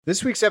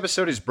This week's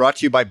episode is brought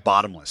to you by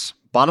Bottomless.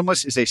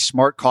 Bottomless is a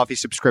smart coffee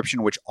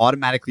subscription which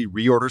automatically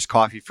reorders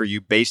coffee for you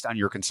based on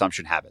your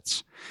consumption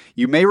habits.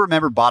 You may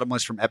remember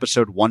Bottomless from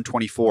episode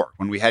 124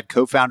 when we had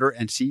co-founder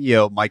and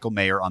CEO Michael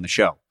Mayer on the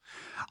show.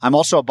 I'm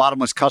also a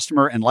Bottomless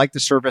customer and like the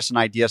service and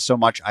idea so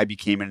much I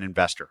became an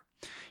investor.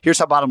 Here's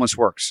how Bottomless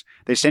works.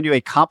 They send you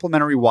a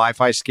complimentary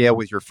Wi-Fi scale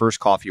with your first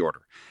coffee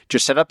order.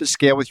 Just set up the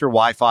scale with your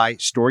Wi-Fi,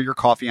 store your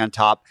coffee on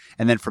top,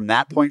 and then from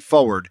that point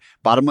forward,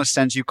 Bottomless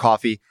sends you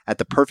coffee at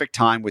the perfect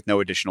time with no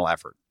additional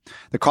effort.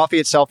 The coffee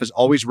itself is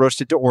always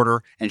roasted to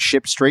order and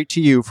shipped straight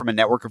to you from a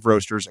network of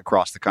roasters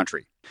across the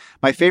country.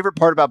 My favorite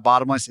part about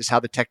Bottomless is how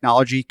the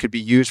technology could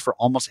be used for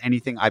almost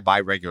anything I buy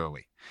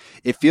regularly.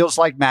 It feels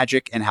like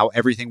magic and how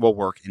everything will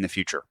work in the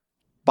future.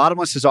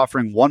 Bottomless is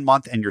offering 1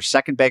 month and your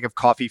second bag of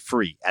coffee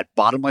free at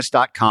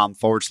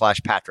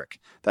bottomless.com/Patrick.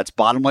 That's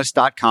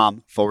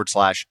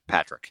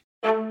bottomless.com/Patrick.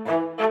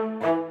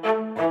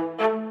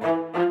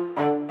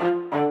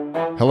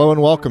 Hello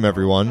and welcome,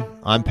 everyone.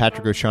 I'm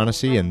Patrick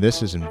O'Shaughnessy, and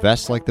this is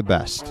Invest Like the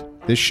Best.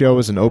 This show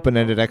is an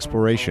open-ended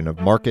exploration of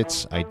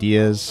markets,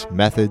 ideas,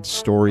 methods,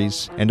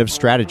 stories, and of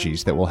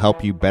strategies that will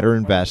help you better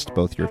invest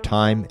both your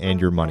time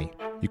and your money.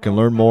 You can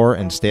learn more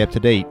and stay up to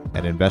date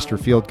at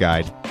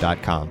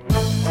investorfieldguide.com.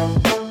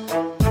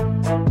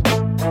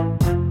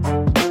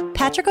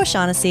 Patrick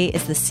O'Shaughnessy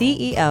is the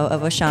CEO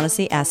of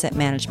O'Shaughnessy Asset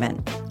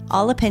Management.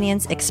 All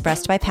opinions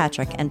expressed by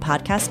Patrick and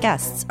podcast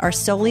guests are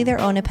solely their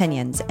own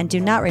opinions and do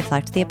not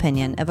reflect the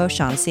opinion of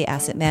O'Shaughnessy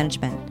Asset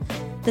Management.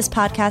 This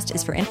podcast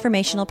is for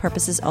informational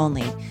purposes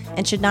only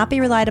and should not be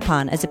relied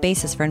upon as a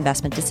basis for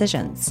investment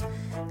decisions.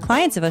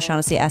 Clients of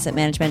O'Shaughnessy Asset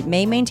Management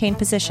may maintain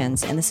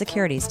positions in the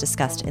securities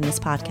discussed in this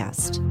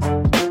podcast.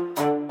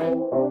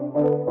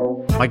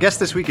 My guest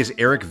this week is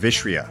Eric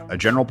Vishria, a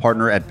general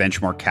partner at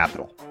Benchmark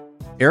Capital.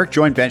 Eric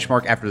joined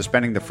Benchmark after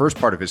spending the first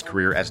part of his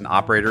career as an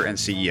operator and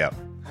CEO.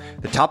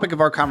 The topic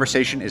of our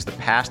conversation is the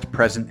past,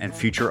 present, and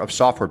future of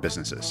software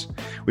businesses.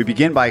 We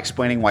begin by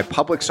explaining why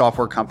public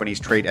software companies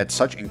trade at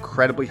such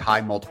incredibly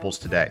high multiples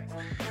today.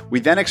 We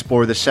then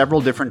explore the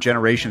several different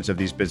generations of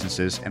these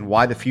businesses and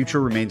why the future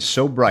remains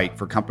so bright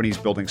for companies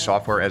building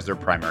software as their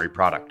primary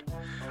product.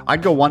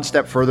 I'd go one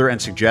step further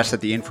and suggest that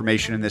the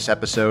information in this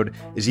episode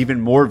is even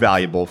more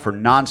valuable for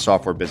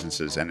non-software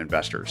businesses and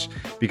investors,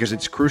 because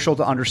it's crucial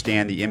to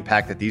understand the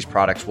impact that these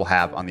products will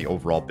have on the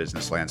overall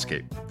business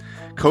landscape.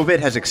 COVID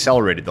has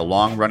accelerated the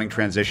long-running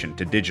transition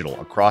to digital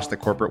across the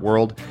corporate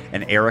world,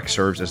 and Eric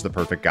serves as the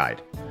perfect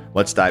guide.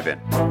 Let's dive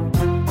in.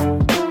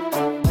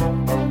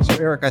 So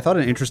Eric, I thought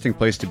an interesting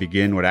place to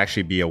begin would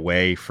actually be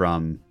away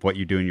from what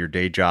you do in your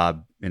day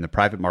job in the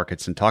private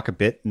markets and talk a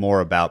bit more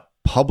about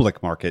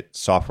public market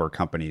software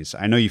companies.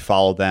 I know you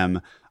follow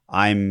them.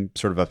 I'm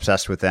sort of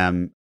obsessed with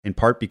them in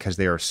part because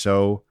they are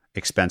so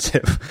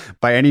expensive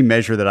by any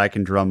measure that I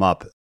can drum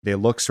up. They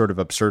look sort of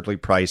absurdly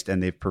priced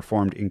and they've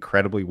performed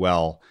incredibly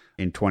well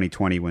in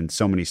 2020 when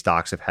so many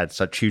stocks have had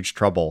such huge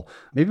trouble.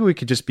 Maybe we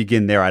could just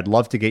begin there. I'd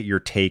love to get your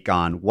take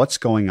on what's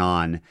going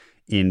on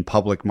in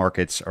public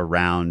markets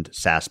around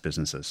SaaS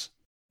businesses.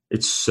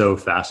 It's so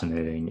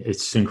fascinating.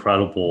 It's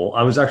incredible.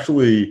 I was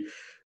actually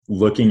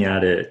looking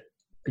at it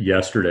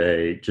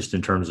yesterday, just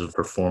in terms of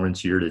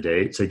performance year to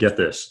date. So get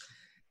this,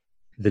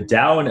 the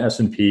Dow and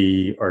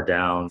S&P are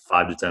down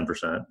 5 to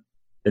 10%.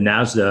 The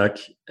NASDAQ,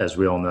 as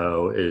we all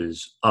know,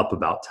 is up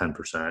about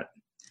 10%.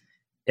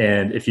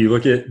 And if you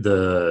look at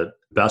the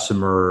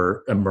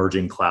Bessemer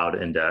Emerging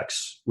Cloud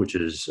Index, which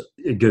is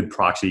a good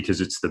proxy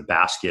because it's the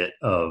basket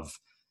of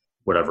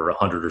whatever,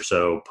 100 or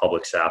so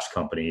public SaaS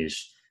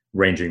companies,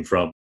 ranging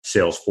from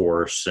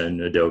Salesforce and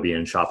Adobe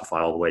and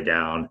Shopify all the way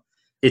down,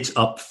 it's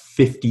up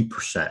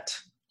 50%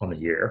 on the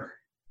year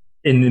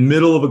in the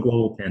middle of a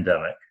global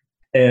pandemic.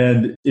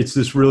 And it's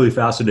this really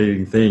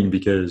fascinating thing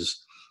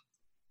because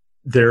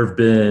there have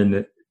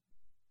been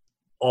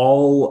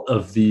all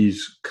of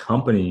these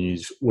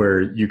companies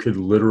where you could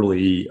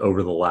literally,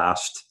 over the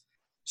last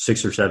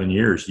 6 or 7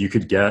 years, you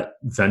could get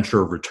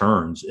venture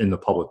returns in the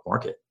public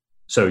market.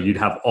 So you'd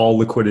have all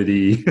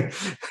liquidity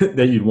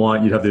that you'd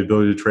want. You'd have the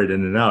ability to trade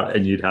in and out,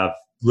 and you'd have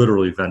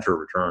literally venture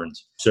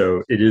returns.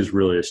 So it is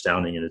really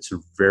astounding, and it's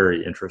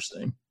very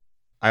interesting.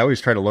 I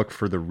always try to look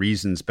for the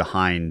reasons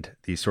behind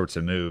these sorts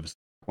of moves.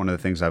 One of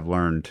the things I've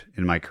learned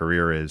in my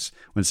career is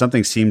when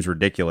something seems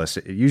ridiculous,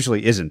 it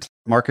usually isn't.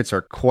 Markets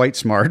are quite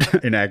smart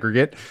in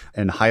aggregate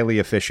and highly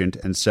efficient.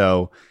 And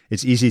so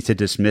it's easy to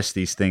dismiss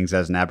these things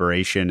as an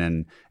aberration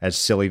and as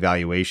silly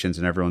valuations.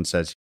 And everyone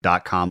says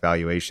 .com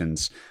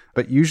valuations.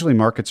 But usually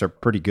markets are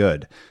pretty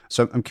good.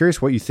 So I'm curious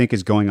what you think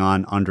is going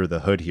on under the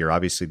hood here.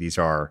 Obviously,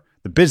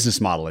 the business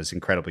model is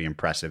incredibly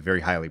impressive,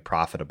 very highly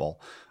profitable.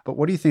 But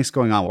what do you think is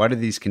going on? Why do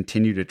these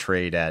continue to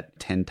trade at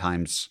 10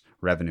 times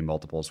revenue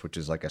multiples, which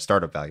is like a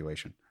startup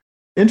valuation?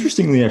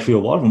 Interestingly, actually, a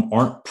lot of them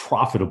aren't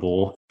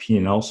profitable,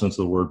 P&L sense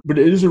of the word, but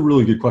it is a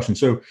really good question.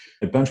 So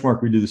at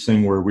Benchmark, we did this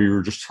thing where we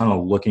were just kind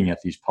of looking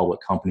at these public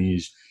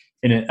companies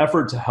in an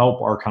effort to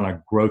help our kind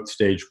of growth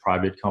stage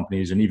private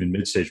companies and even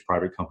mid-stage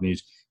private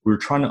companies. We were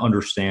trying to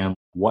understand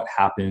what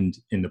happened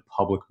in the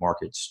public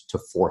markets to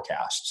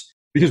forecasts.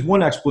 Because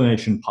one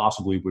explanation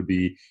possibly would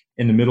be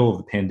in the middle of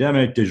the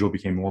pandemic, digital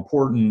became more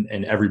important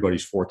and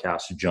everybody's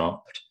forecasts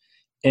jumped.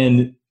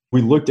 And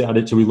we looked at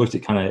it. So we looked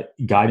at kind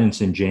of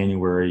guidance in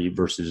January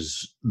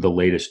versus the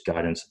latest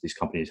guidance that these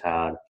companies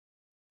had.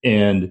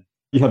 And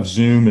you have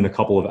Zoom and a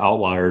couple of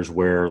outliers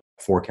where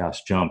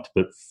forecasts jumped.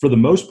 But for the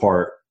most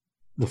part,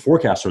 the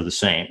forecasts are the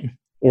same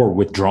or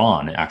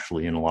withdrawn,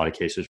 actually, in a lot of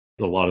cases.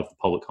 A lot of the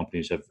public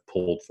companies have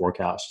pulled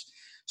forecasts.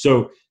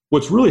 So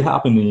what's really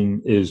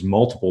happening is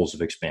multiples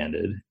have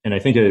expanded. And I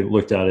think I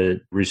looked at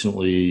it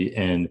recently,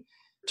 and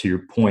to your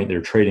point,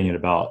 they're trading at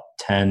about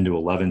 10 to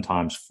 11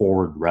 times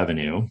forward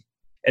revenue.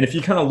 And if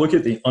you kind of look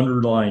at the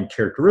underlying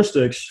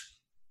characteristics,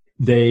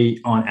 they,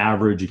 on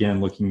average, again,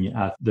 looking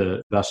at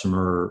the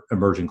Bessemer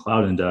Emerging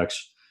Cloud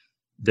Index,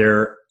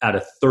 they're at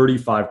a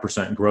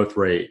 35% growth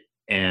rate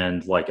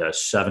and like a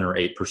 7 or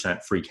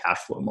 8% free cash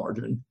flow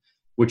margin,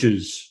 which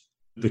is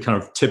the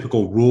kind of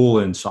typical rule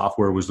in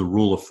software was the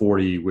rule of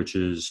 40, which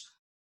is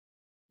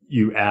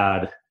you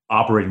add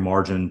operating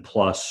margin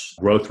plus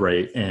growth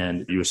rate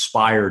and you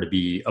aspire to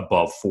be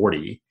above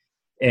 40.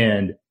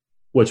 And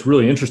what's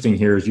really interesting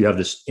here is you have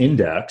this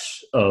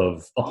index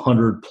of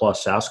 100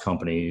 plus SaaS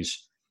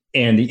companies,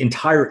 and the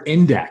entire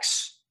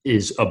index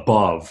is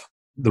above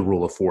the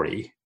rule of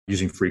 40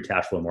 using free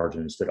cash flow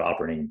margin instead of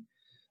operating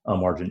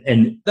margin.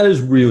 And that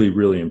is really,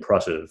 really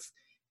impressive.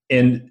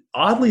 And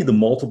oddly, the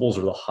multiples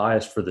are the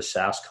highest for the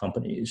SaaS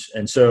companies.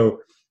 And so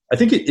I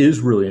think it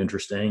is really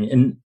interesting.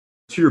 And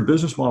to your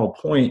business model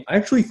point, I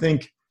actually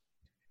think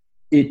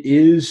it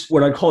is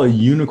what I call a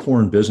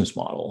unicorn business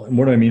model. And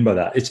what do I mean by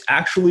that?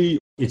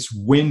 It's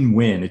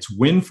win-win. It's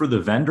win for the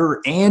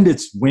vendor and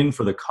it's win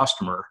for the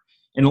customer.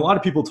 And a lot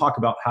of people talk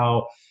about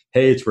how,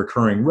 hey, it's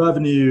recurring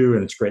revenue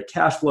and it's great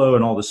cash flow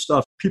and all this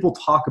stuff. People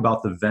talk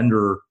about the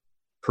vendor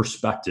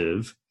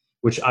perspective,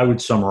 which I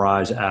would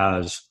summarize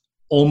as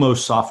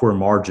almost software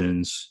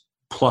margins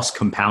plus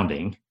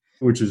compounding,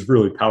 which is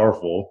really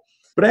powerful.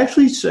 But I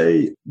actually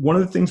say one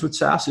of the things with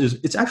SaaS is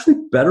it's actually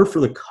better for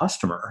the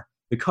customer.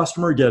 The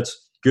customer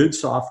gets good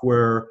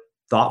software,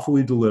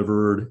 thoughtfully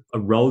delivered, a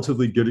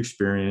relatively good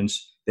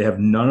experience. They have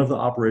none of the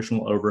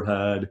operational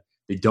overhead.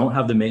 They don't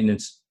have the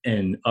maintenance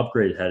and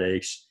upgrade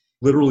headaches.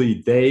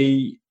 Literally,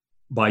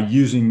 by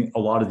using a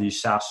lot of these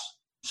SaaS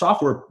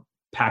software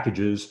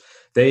packages,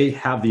 they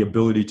have the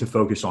ability to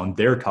focus on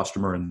their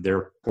customer and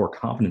their core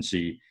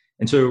competency.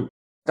 And so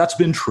that's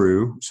been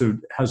true. So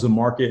has the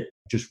market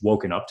just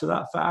woken up to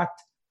that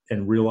fact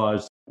and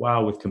realized,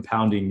 wow, with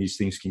compounding, these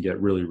things can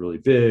get really, really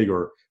big,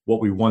 or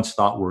what we once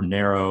thought were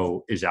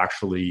narrow is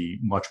actually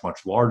much,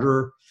 much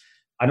larger?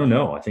 I don't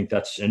know. I think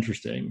that's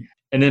interesting.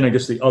 And then I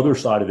guess the other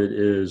side of it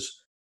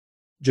is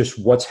just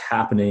what's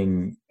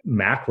happening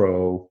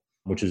macro,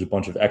 which is a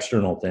bunch of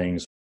external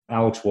things.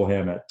 Alex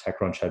Wilhelm at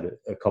TechCrunch had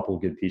a couple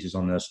of good pieces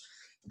on this.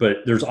 But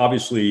there's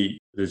obviously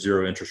the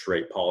zero interest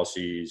rate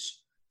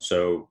policies.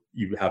 So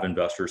you have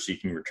investors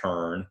seeking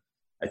return.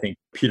 I think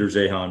Peter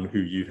Zahan, who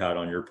you've had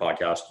on your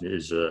podcast,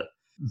 is a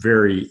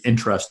very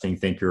interesting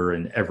thinker,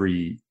 and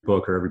every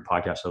book or every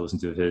podcast I listen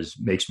to of his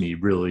makes me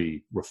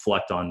really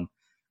reflect on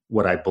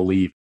what I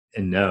believe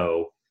and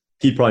know.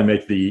 He'd probably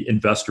make the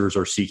investors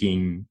are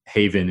seeking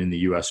haven in the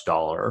US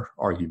dollar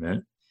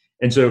argument.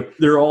 And so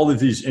there are all of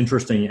these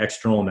interesting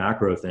external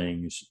macro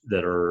things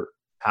that are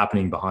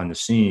happening behind the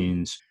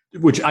scenes,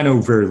 which I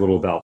know very little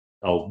about.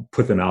 I'll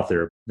put them out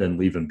there, then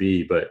leave them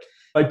be. But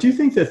I do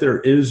think that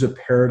there is a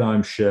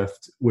paradigm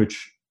shift,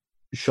 which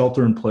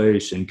shelter in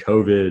place and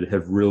COVID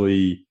have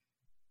really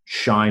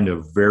shined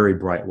a very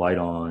bright light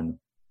on,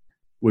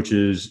 which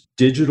is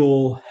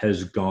digital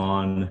has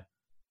gone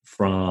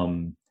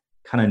from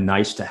kind of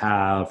nice to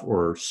have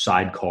or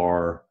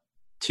sidecar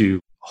to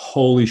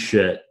holy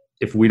shit,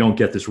 if we don't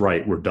get this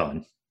right, we're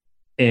done.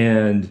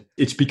 And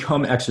it's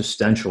become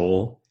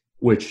existential,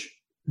 which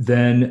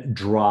then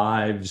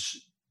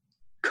drives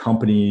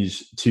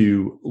companies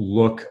to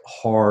look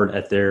hard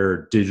at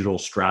their digital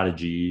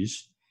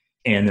strategies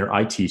and their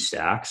IT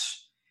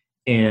stacks.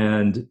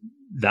 And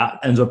that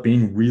ends up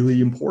being really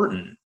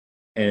important.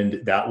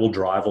 And that will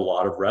drive a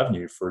lot of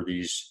revenue for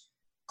these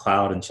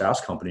cloud and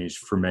SaaS companies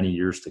for many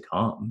years to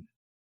come.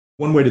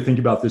 One way to think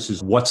about this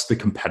is what's the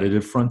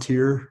competitive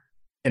frontier?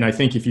 And I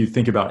think if you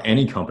think about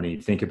any company,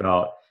 think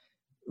about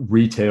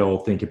retail,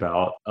 think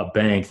about a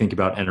bank, think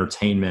about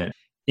entertainment.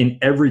 In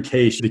every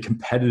case, the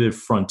competitive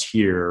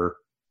frontier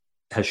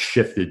has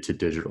shifted to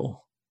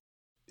digital.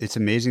 It's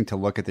amazing to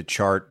look at the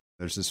chart.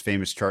 There's this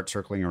famous chart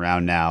circling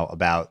around now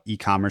about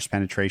e-commerce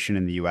penetration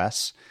in the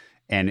US.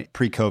 And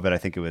pre-COVID, I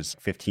think it was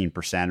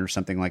 15% or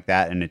something like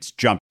that. And it's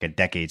jumped a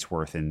decade's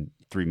worth in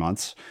 3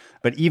 months.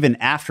 But even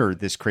after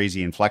this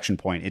crazy inflection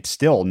point, it's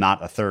still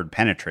not a third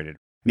penetrated.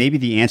 Maybe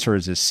the answer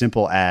is as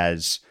simple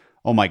as,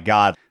 oh my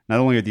God, not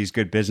only are these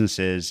good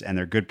businesses and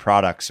they're good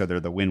products, so they're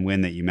the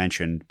win-win that you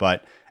mentioned,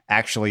 but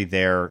actually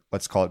their,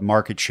 let's call it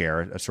market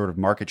share, a sort of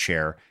market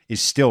share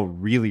is still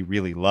really,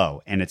 really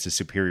low, and it's a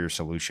superior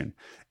solution.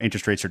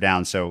 Interest rates are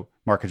down, so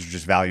markets are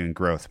just valuing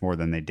growth more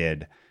than they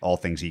did, all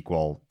things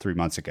equal, 3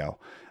 months ago.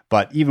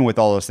 But even with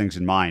all those things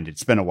in mind,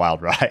 it's been a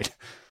wild ride.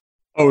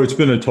 Oh, it's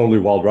been a totally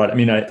wild ride. I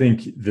mean, I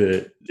think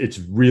that it's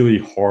really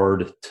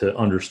hard to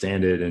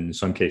understand it and in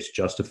some cases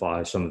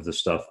justify some of the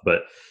stuff.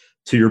 But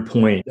to your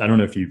point, I don't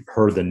know if you've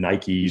heard the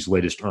Nike's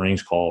latest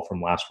earnings call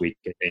from last week,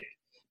 I think,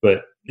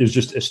 but it was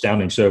just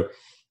astounding. So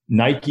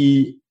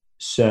Nike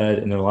said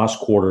in their last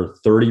quarter,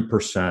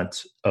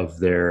 30% of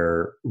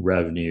their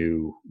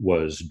revenue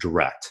was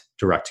direct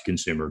to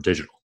consumer,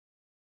 digital.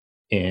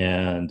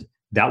 And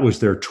that was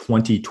their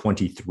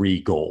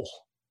 2023 goal.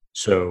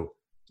 So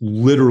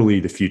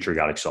literally the future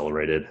got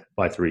accelerated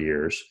by 3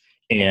 years.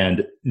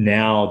 And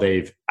now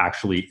they've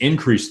actually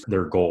increased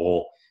their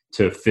goal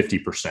to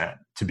 50%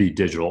 to be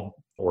digital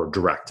or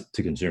direct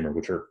to consumer,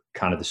 which are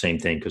kind of the same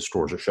thing because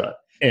stores are shut.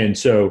 And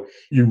so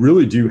you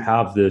really do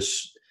have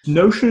this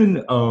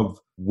notion of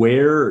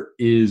where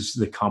is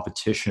the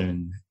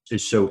competition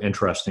is so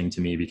interesting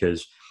to me,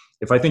 because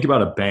if I think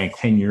about a bank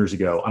 10 years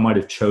ago, I might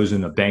have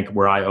chosen a bank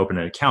where I open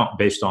an account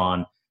based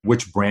on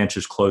which branch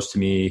is close to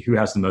me, who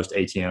has the most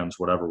ATMs,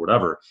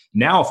 whatever.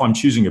 Now, if I'm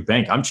choosing a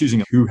bank, I'm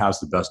choosing who has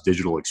the best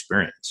digital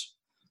experience,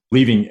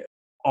 leaving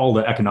all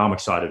the economic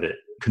side of it,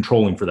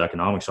 controlling for the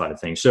economic side of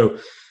things. So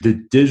the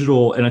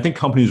digital, and I think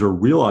companies are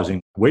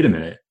realizing, wait a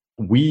minute,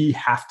 we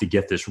have to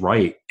get this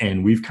right.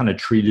 And we've kind of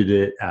treated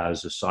it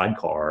as a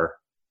sidecar.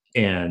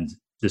 And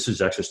this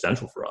is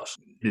existential for us.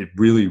 It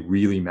really,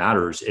 really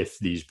matters if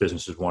these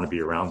businesses want to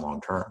be around long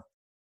term.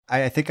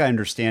 I think I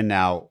understand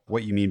now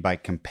what you mean by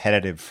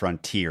competitive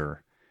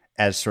frontier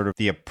as sort of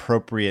the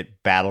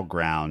appropriate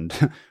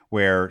battleground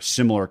where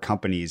similar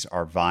companies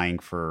are vying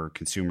for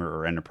consumer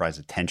or enterprise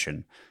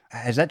attention.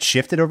 Has that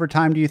shifted over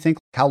time, do you think?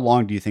 How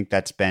long do you think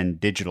that's been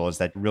digital? Is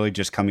that really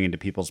just coming into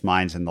people's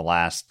minds in the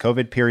last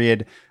COVID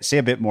period? Say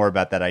a bit more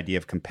about that idea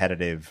of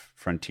competitive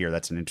frontier.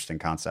 That's an interesting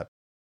concept.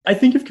 I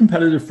think of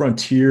competitive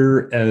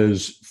frontier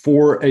as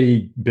for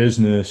a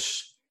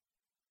business,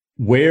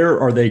 where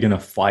are they going to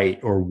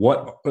fight, or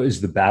what is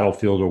the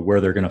battlefield, or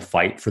where they're going to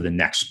fight for the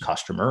next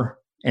customer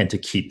and to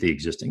keep the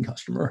existing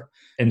customer.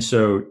 And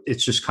so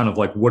it's just kind of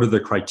like, what are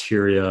the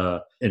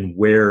criteria and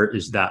where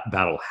is that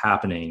battle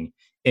happening?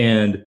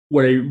 And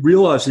what I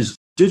realized is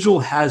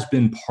digital has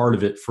been part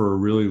of it for a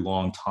really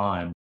long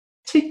time.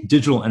 Take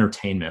digital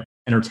entertainment.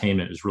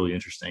 Entertainment is really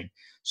interesting.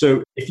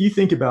 So if you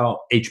think about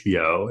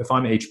HBO, if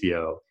I'm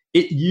HBO,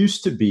 it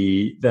used to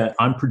be that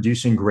I'm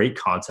producing great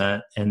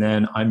content and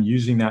then I'm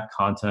using that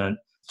content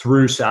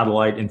through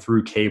satellite and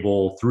through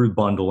cable, through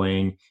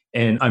bundling,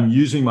 and I'm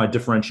using my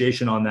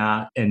differentiation on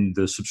that and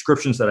the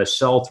subscriptions that I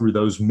sell through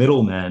those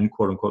middlemen,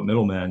 quote unquote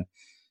middlemen,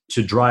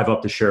 to drive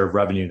up the share of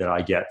revenue that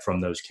I get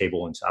from those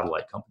cable and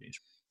satellite companies.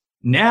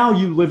 Now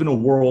you live in a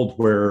world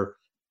where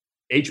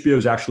HBO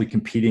is actually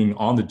competing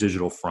on the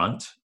digital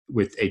front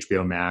with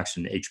HBO Max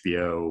and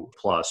HBO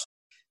Plus.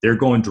 They're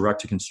going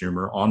direct to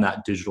consumer on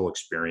that digital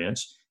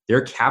experience.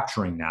 They're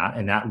capturing that,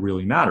 and that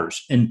really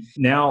matters. And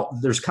now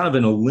there's kind of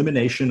an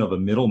elimination of a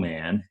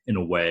middleman in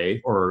a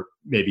way, or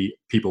maybe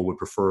people would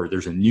prefer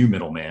there's a new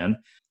middleman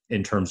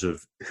in terms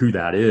of who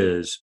that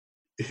is,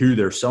 who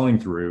they're selling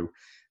through.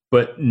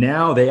 But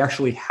now they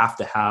actually have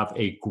to have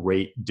a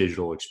great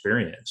digital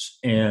experience.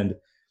 And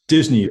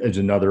Disney is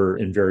another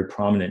and very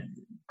prominent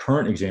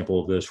current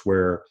example of this,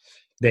 where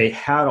they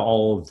had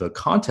all of the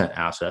content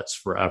assets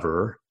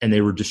forever and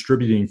they were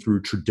distributing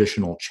through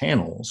traditional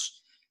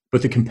channels,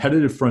 but the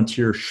competitive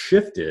frontier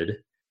shifted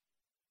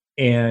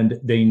and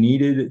they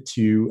needed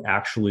to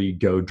actually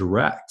go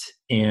direct.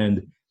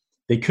 And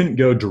they couldn't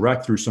go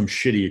direct through some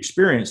shitty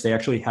experience. They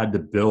actually had to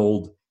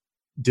build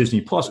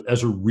Disney Plus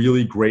as a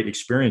really great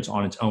experience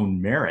on its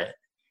own merit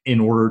in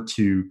order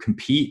to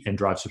compete and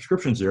drive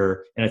subscriptions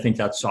there. And I think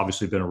that's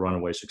obviously been a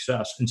runaway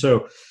success. And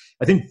so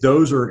I think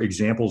those are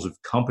examples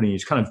of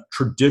companies, kind of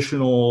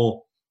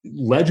traditional,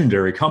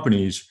 legendary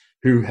companies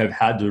who have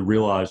had to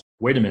realize,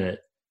 wait a minute,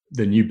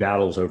 the new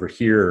battle's over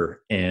here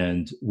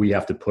and we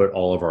have to put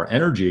all of our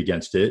energy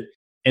against it.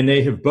 And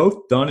they have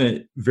both done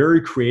it very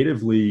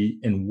creatively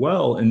and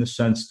well, in the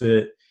sense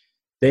that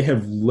they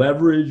have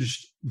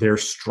leveraged their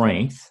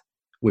strength,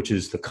 which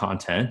is the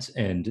content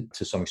and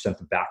to some extent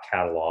the back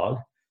catalog,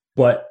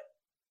 but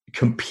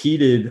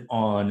competed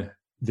on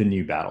the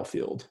new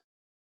battlefield.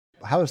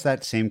 How has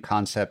that same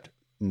concept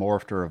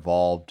morphed or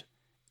evolved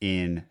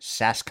in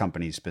SaaS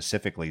companies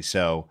specifically?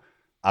 So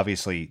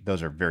obviously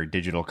those are very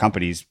digital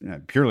companies,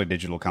 purely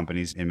digital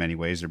companies in many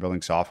ways. They're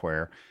building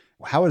software.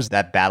 How has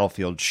that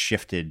battlefield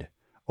shifted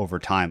over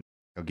time?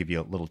 I'll give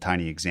you a little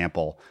tiny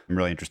example. I'm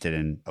really interested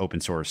in open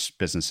source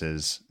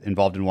businesses.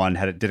 Involved in one,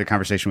 did a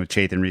conversation with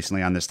Chetan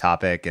recently on this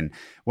topic. And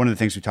one of the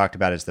things we talked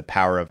about is the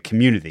power of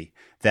community,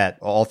 that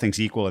all things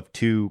equal, if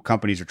two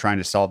companies are trying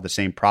to solve the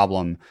same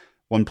problem,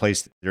 one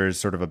place there is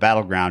sort of a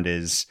battleground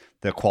is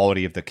the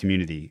quality of the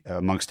community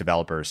amongst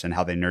developers and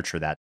how they nurture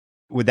that.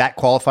 Would that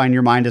qualify in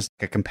your mind as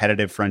a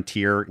competitive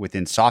frontier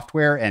within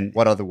software? And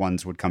what other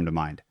ones would come to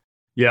mind?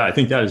 Yeah, I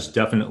think that is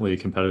definitely a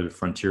competitive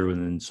frontier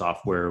within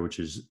software, which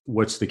is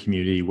what's the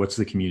community? What's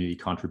the community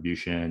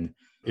contribution?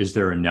 Is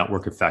there a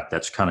network effect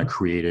that's kind of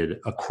created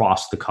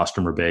across the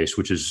customer base,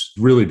 which has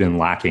really been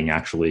lacking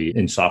actually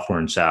in software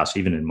and SaaS,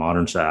 even in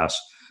modern SaaS?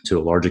 to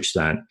a large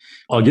extent.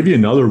 I'll give you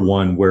another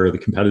one where the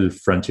competitive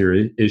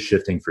frontier is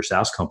shifting for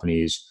SaaS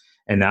companies,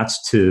 and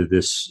that's to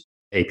this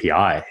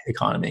API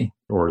economy,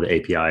 or the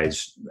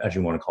APIs, as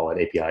you want to call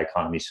it. API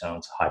economy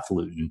sounds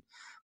highfalutin.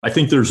 I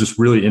think there's this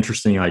really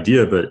interesting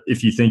idea, but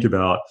if you think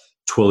about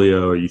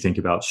Twilio, you think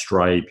about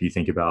Stripe, you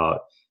think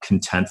about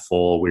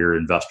Contentful, we're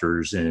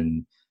investors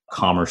in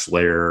Commerce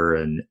Layer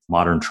and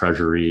Modern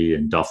Treasury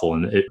and Duffel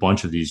and a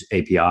bunch of these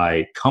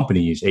API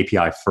companies,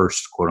 API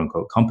first, quote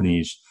unquote,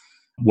 companies.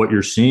 What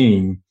you're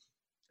seeing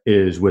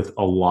is with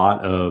a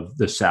lot of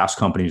the SaaS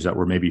companies that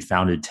were maybe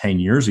founded 10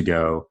 years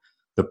ago,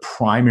 the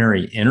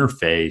primary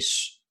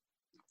interface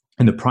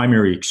and the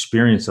primary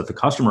experience that the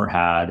customer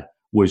had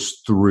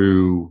was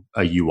through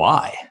a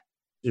UI.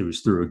 It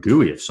was through a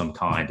GUI of some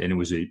kind, and it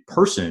was a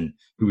person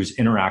who was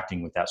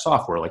interacting with that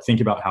software. Like,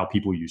 think about how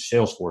people use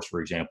Salesforce,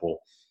 for example.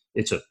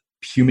 It's a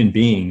human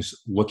beings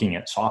looking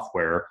at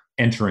software,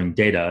 entering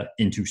data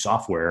into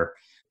software,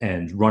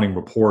 and running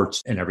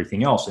reports and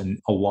everything else. And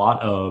a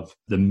lot of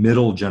the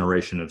middle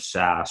generation of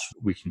SaaS,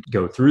 we can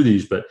go through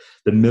these, but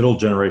the middle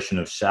generation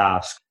of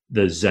SaaS,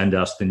 the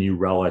Zendesk, the New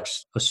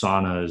Relics,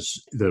 Asanas,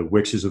 the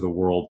Wixes of the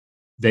world,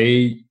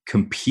 they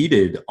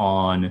competed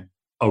on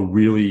a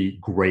really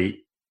great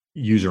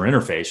user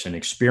interface and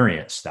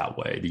experience that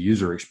way, the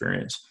user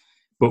experience.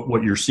 But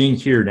what you're seeing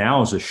here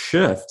now is a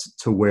shift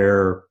to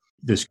where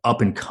this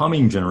up and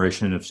coming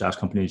generation of SaaS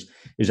companies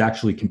is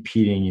actually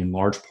competing in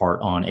large part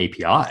on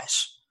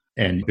APIs.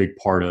 And a big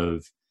part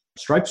of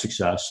Stripe's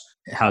success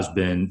has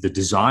been the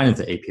design of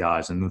the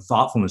APIs and the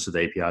thoughtfulness of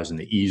the APIs and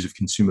the ease of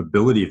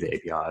consumability of the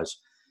APIs.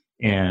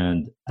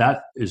 And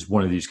that is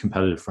one of these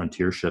competitive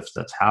frontier shifts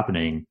that's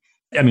happening.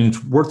 I mean,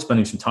 it's worth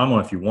spending some time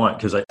on if you want,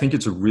 because I think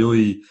it's a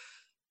really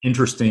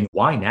interesting,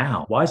 why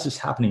now? Why is this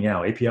happening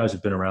now? APIs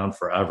have been around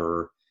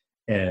forever.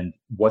 And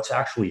what's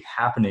actually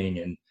happening,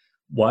 and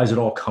why is it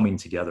all coming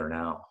together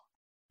now?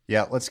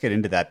 Yeah, let's get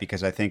into that,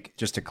 because I think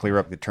just to clear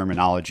up the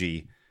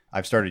terminology,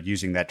 I've started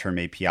using that term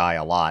API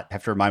a lot. I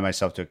have to remind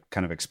myself to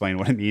kind of explain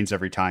what it means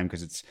every time,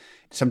 because it's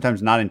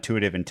sometimes not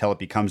intuitive until it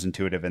becomes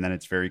intuitive, and then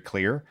it's very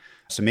clear.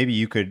 So maybe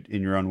you could,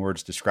 in your own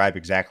words, describe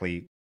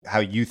exactly how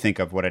you think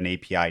of what an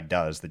API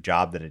does, the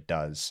job that it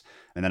does.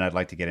 And then I'd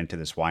like to get into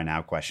this why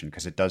now question,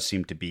 because it does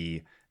seem to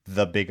be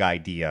the big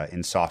idea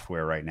in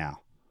software right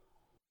now.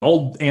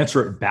 I'll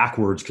answer it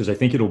backwards because I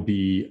think it'll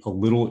be a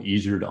little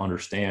easier to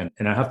understand.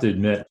 And I have to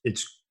admit,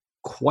 it's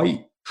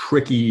quite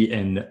tricky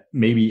and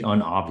maybe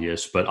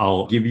unobvious, but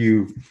I'll give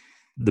you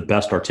the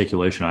best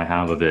articulation I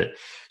have of it.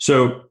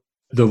 So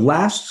the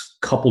last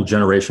couple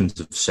generations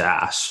of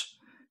SaaS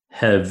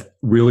have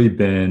really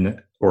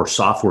been, or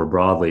software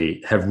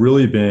broadly, have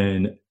really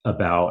been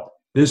about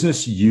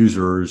business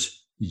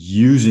users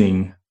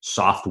using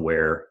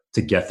software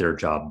to get their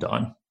job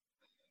done.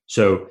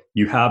 So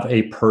you have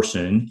a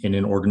person in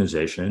an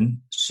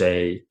organization,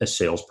 say a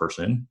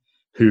salesperson,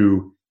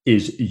 who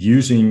is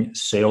using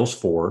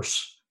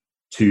Salesforce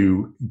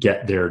to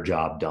get their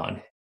job done.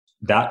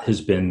 That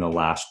has been the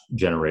last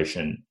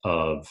generation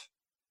of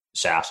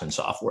SaaS and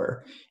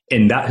software.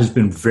 And that has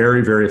been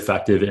very, very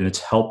effective. And it's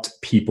helped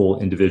people,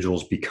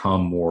 individuals,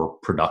 become more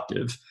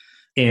productive.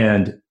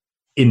 And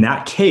in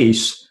that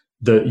case,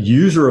 the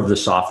user of the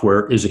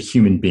software is a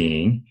human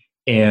being.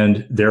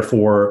 And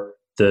therefore,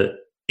 the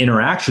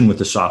interaction with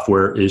the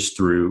software is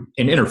through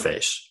an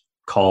interface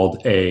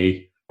called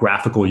a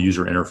graphical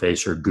user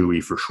interface, or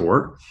GUI for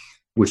short,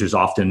 which is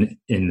often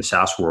in the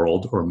SaaS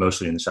world, or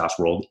mostly in the SaaS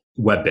world,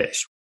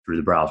 web-based through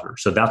the browser.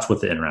 So that's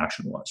what the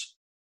interaction was.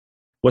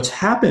 What's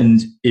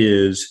happened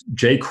is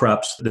Jay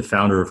Kreps, the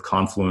founder of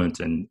Confluent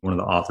and one of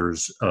the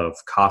authors of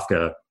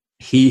Kafka,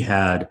 he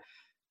had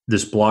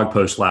this blog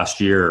post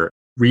last year.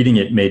 Reading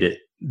it made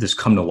this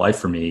come to life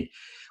for me.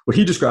 What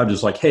he described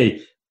is like,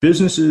 hey,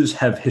 businesses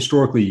have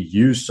historically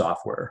used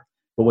software,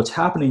 but what's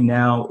happening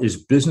now is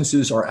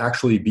businesses are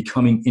actually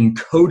becoming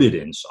encoded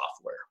in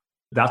software.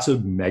 That's a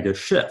mega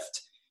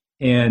shift.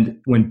 And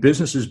when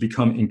businesses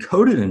become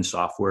encoded in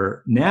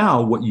software,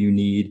 now what you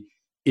need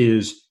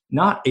is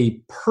not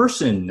a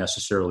person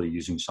necessarily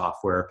using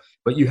software,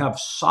 but you have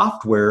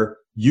software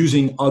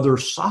using other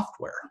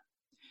software.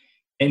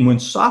 And when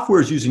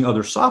software is using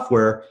other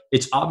software,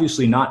 it's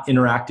obviously not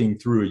interacting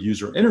through a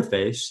user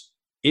interface.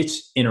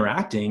 It's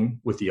interacting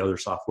with the other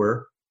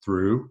software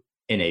through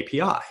an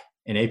API.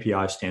 An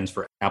API stands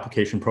for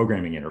Application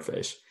Programming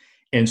Interface.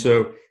 And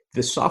so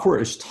the software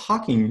is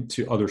talking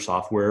to other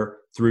software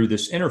through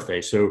this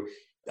interface. So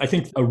I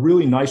think a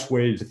really nice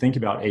way to think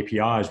about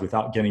APIs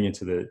without getting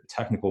into the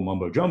technical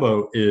mumbo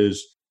jumbo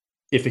is,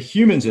 if a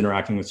human's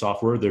interacting with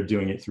software, they're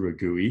doing it through a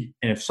GUI.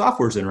 And if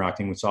software is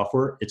interacting with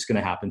software, it's going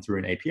to happen through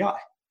an API.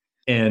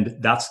 And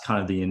that's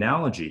kind of the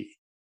analogy.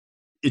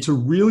 It's a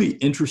really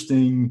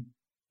interesting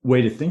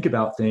way to think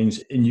about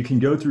things. And you can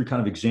go through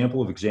kind of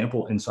example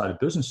inside of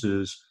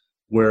businesses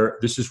where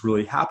this is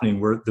really happening,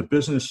 where the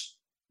business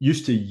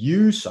used to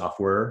use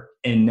software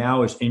and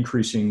now is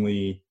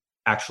increasingly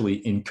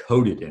actually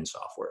encoded in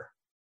software.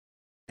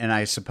 And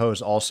I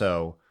suppose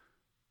also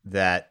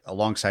that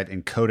alongside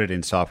encoded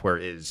in software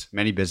is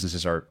many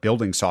businesses are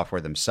building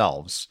software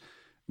themselves.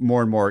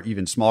 More and more,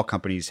 even small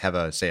companies have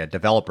a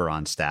developer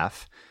on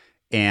staff,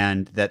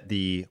 and that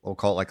we'll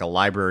call it like a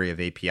library of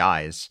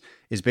APIs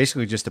is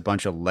basically just a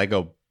bunch of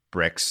Lego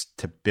bricks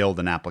to build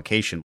an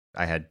application.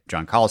 I had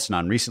John Collison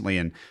on recently,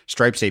 and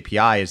Stripe's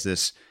API is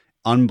this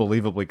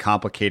unbelievably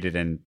complicated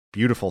and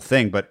beautiful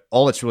thing, but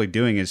all it's really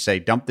doing is say,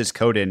 dump this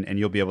code in and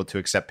you'll be able to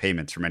accept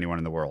payments from anyone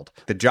in the world.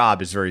 The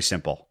job is very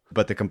simple,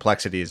 but the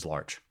complexity is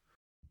large.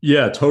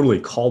 Yeah,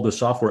 totally. Call the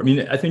software. I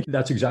mean, I think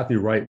that's exactly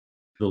right.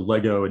 The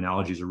Lego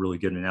analogy is a really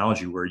good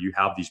analogy where you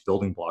have these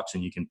building blocks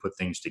and you can put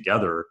things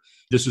together.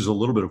 This is a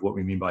little bit of what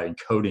we mean by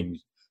encoding.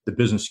 The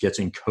business gets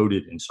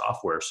encoded in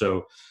software.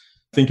 So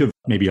think of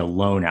maybe a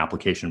loan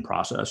application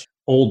process.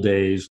 Old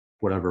days,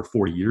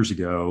 40 years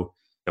ago,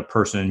 a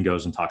person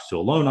goes and talks to a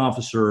loan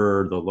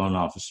officer. The loan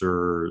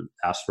officer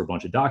asks for a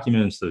bunch of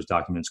documents. Those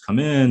documents come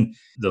in.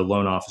 The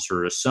loan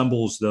officer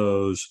assembles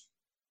those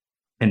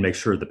and makes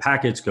sure the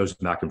packets goes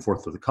back and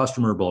forth with the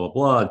customer, blah, blah,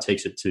 blah, and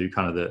takes it to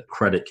kind of the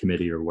credit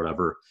committee or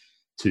whatever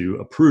to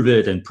approve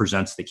it and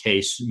presents the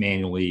case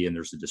manually. And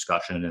there's a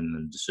discussion and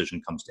the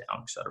decision comes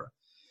down, et cetera.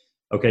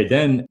 Okay,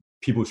 then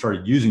people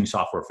started using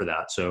software for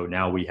that. So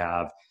now we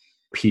have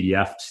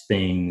PDF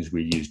things.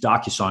 We use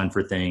DocuSign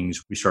for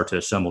things. We start to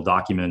assemble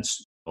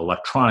documents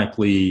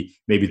electronically.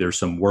 Maybe there's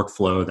some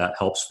workflow that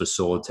helps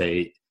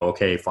facilitate,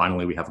 okay,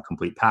 finally we have a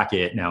complete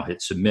packet. Now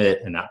hit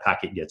submit, and that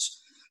packet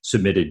gets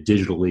submitted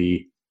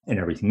digitally and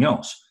everything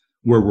else.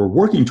 Where we're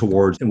working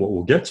towards, and what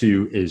we'll get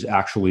to, is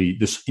actually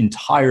this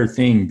entire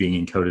thing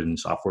being encoded in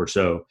software.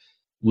 So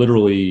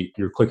literally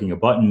you're clicking a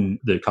button,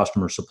 the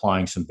customer's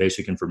supplying some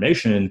basic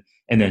information,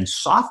 and then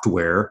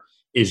software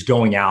is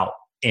going out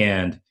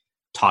and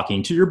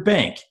talking to your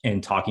bank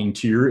and talking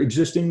to your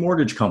existing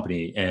mortgage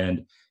company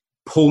and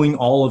pulling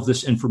all of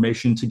this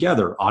information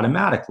together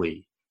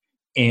automatically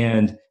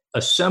and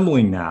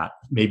assembling that,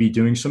 maybe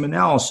doing some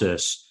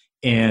analysis.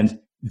 And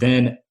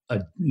then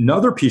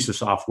another piece of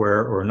software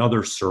or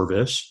another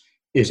service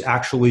is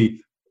actually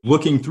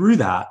looking through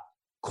that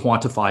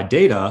quantified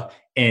data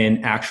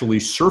and actually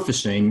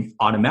surfacing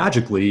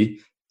automatically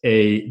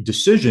a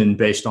decision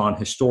based on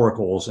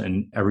historicals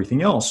and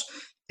everything else,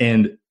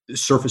 and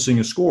surfacing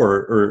a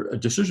score or a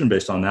decision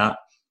based on that,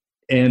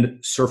 and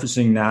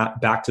surfacing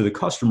that back to the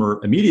customer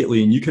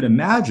immediately. And you can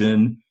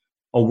imagine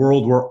a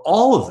world where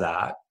all of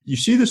that, you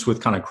see this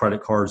with kind of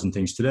credit cards and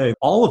things today,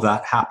 all of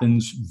that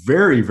happens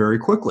very, very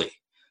quickly.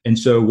 And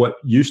so what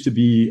used to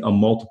be a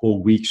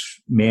multiple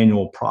weeks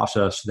manual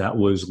process that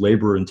was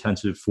labor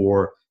intensive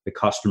for the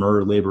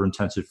customer, labor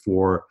intensive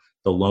for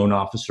the loan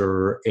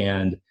officer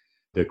and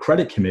the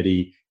credit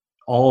committee,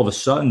 all of a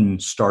sudden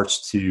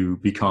starts to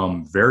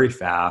become very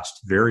fast,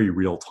 very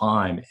real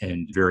time,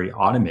 and very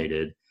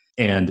automated.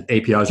 And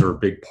APIs are a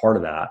big part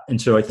of that. And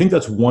so I think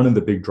that's one of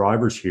the big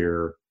drivers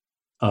here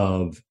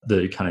of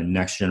the kind of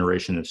next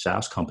generation of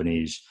SaaS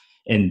companies,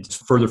 and it's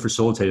further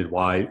facilitated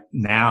why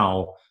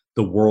now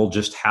the world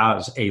just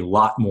has a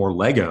lot more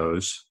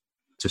Legos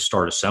to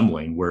start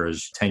assembling,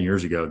 whereas 10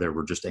 years ago, there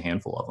were just a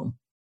handful of them.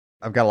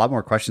 I've got a lot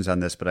more questions on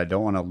this, but I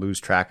don't want to lose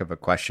track of a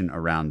question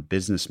around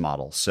business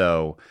model.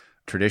 So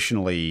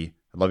traditionally,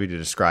 I'd love you to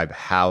describe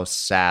how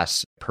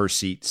SaaS, per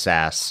seat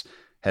SaaS,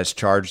 has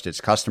charged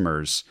its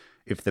customers.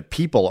 If the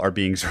people are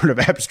being sort of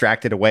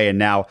abstracted away and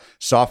now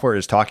software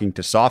is talking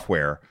to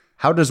software,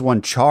 how does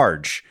one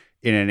charge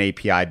in an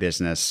API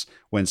business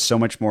when so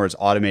much more is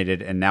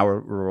automated and now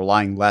we're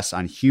relying less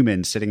on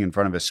humans sitting in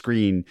front of a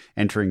screen,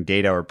 entering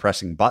data or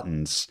pressing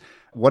buttons?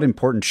 What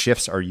important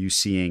shifts are you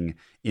seeing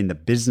in the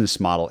business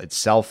model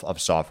itself of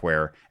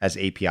software as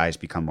APIs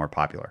become more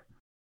popular?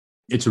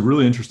 It's a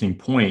really interesting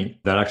point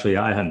that actually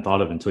I hadn't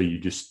thought of until you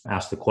just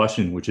asked the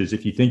question, which is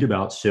if you think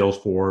about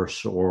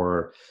Salesforce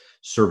or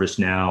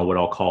ServiceNow, what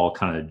I'll call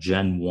kind of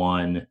Gen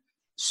 1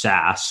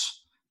 SaaS,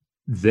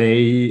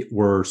 they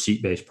were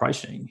seat-based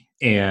pricing.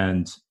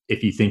 And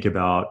if you think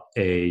about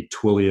a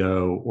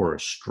Twilio or a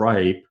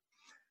Stripe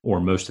or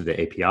most of the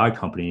API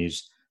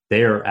companies,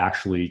 they are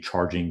actually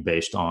charging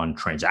based on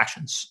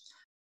transactions,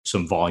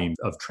 some volume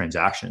of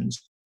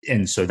transactions.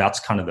 And so that's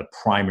kind of the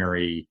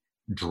primary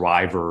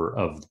driver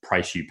of the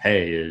price you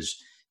pay.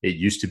 Is it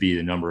used to be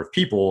the number of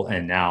people,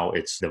 and now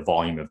it's the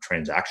volume of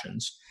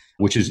transactions,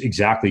 which is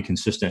exactly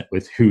consistent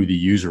with who the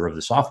user of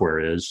the software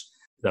is.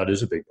 That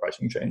is a big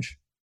pricing change.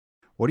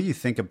 What do you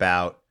think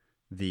about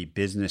the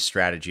business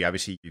strategy?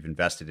 Obviously, you've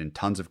invested in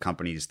tons of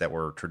companies that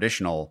were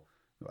traditional,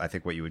 I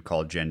think what you would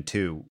call Gen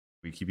 2.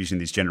 We keep using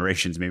these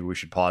generations. Maybe we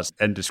should pause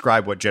and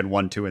describe what Gen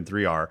 1, 2, and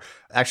 3 are.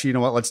 Actually, you know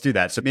what? Let's do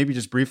that. So maybe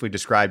just briefly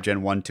describe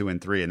Gen 1, 2, and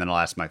 3, and then I'll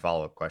ask my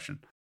follow-up question.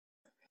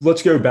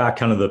 Let's go back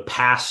kind of the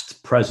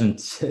past,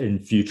 present,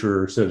 and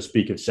future, so to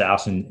speak, of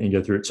SaaS and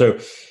go through it. So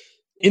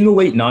in the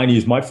late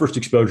 90s, my first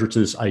exposure to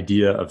this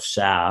idea of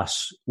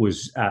SaaS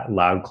was at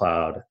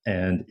LoudCloud.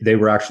 And they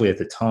were actually at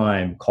the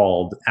time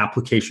called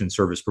application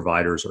service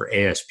providers, or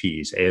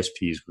ASPs.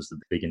 ASPs was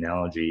the big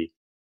analogy.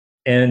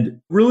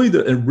 And really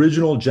the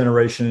original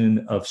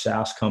generation of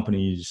SaaS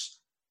companies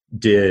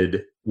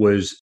did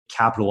was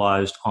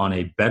capitalized on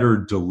a better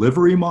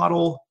delivery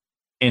model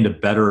and a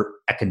better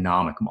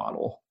economic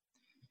model.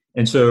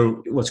 And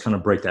so let's kind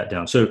of break that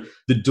down. So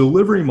the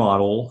delivery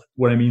model,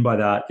 what I mean by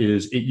that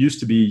is it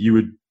used to be you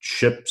would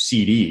ship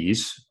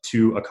CDs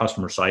to a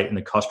customer site and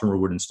the customer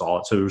would install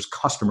it. So it was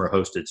customer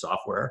hosted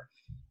software.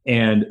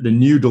 And the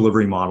new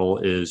delivery model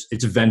is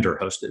it's vendor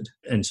hosted.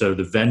 And so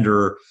the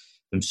vendor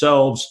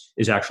themselves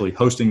is actually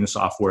hosting the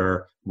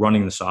software,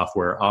 running the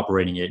software,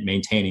 operating it,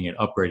 maintaining it,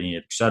 upgrading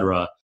it, et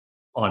cetera,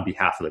 on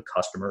behalf of the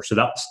customer. So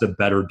that's the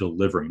better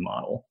delivery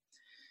model.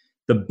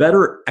 The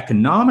better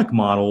economic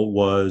model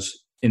was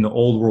in the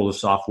old world of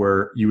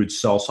software, you would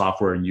sell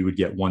software and you would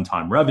get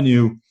one-time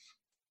revenue.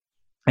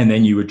 And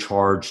then you would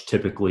charge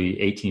typically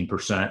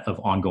 18% of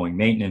ongoing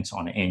maintenance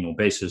on an annual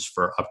basis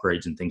for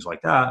upgrades and things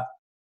like that.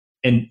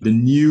 And the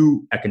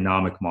new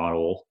economic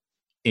model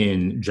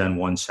in Gen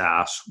 1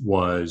 SaaS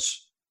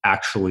was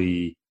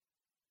actually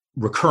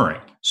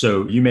recurring.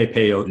 So you may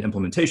pay an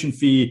implementation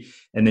fee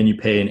and then you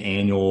pay an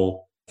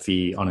annual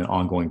fee on an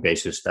ongoing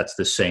basis that's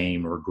the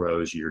same or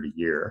grows year to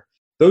year.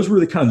 Those were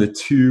the kind of the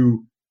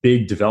two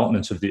big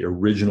developments of the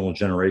original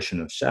generation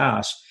of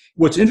SaaS.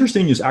 What's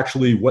interesting is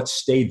actually what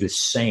stayed the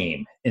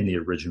same in the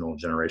original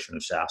generation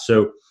of SaaS.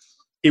 So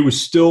it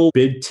was still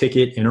big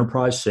ticket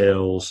enterprise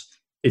sales.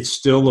 It's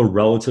still a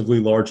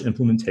relatively large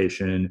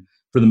implementation.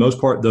 For the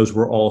most part, those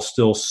were all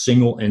still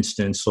single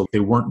instance. So they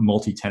weren't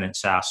multi-tenant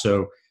SaaS.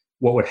 So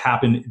what would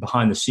happen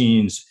behind the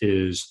scenes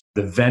is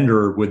the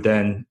vendor would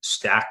then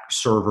stack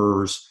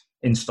servers,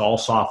 install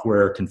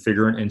software,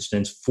 configure an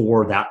instance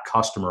for that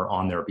customer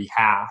on their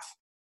behalf.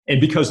 And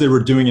because they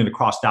were doing it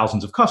across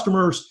thousands of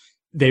customers,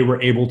 they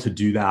were able to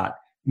do that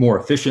more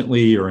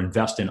efficiently or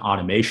invest in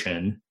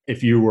automation.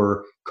 If you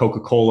were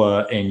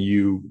Coca-Cola and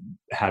you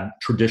had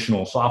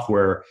traditional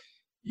software,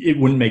 it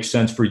wouldn't make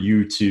sense for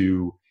you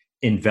to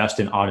invest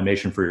in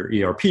automation for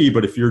your ERP.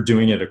 But if you're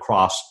doing it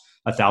across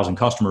 1,000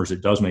 customers,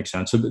 it does make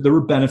sense. So there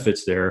were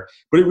benefits there,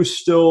 but it was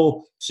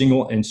still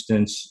single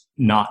instance,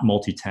 not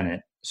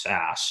multi-tenant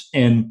SaaS.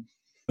 And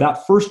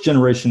that first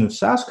generation of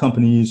SaaS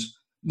companies,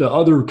 the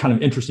other kind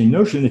of interesting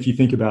notion, if you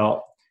think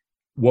about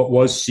what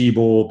was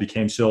Siebel,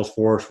 became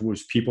Salesforce,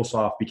 was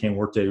PeopleSoft, became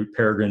Workday,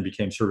 Peregrine,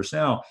 became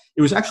ServiceNow,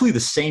 it was actually the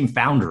same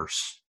founders.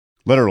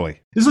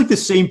 Literally. It's like the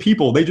same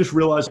people. They just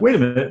realized, wait a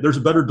minute, there's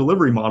a better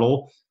delivery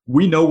model.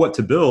 We know what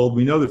to build.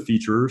 We know the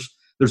features.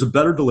 There's a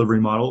better delivery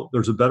model.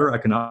 There's a better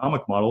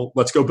economic model.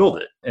 Let's go build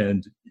it.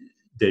 And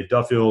Dave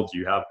Duffield,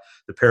 you have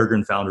the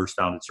Peregrine founders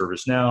founded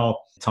ServiceNow.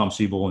 Tom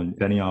Siebel and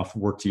Benioff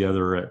worked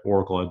together at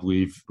Oracle, I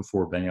believe,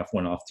 before Benioff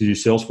went off to do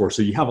Salesforce.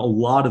 So you have a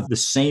lot of the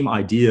same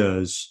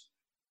ideas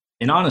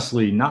and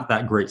honestly, not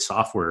that great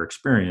software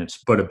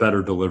experience, but a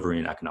better delivery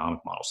and economic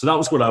model. So that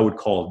was what I would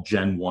call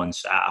Gen 1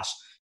 SaaS.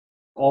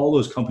 All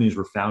those companies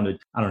were founded,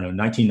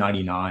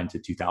 1999 to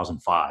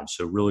 2005.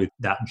 So really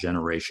that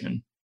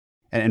generation.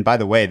 And by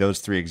the way, those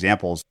three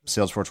examples,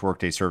 Salesforce,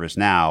 Workday,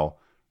 ServiceNow,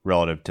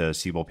 relative to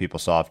Siebel,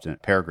 PeopleSoft,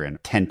 and Peregrine,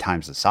 10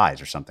 times the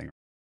size or something.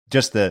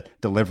 Just the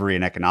delivery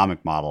and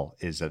economic model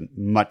is a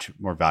much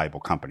more valuable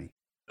company.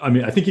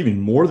 I think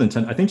even more than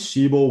 10. I think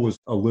Siebel was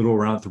a little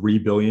around 3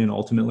 billion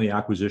ultimately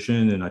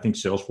acquisition. And I think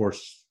Salesforce,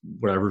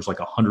 whatever, is like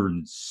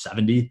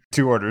 170.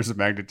 2 orders of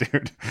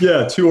magnitude.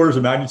 Yeah, 2 orders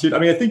of magnitude.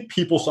 I think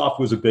PeopleSoft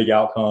was a big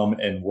outcome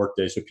and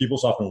Workday. So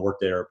PeopleSoft and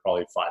Workday are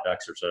probably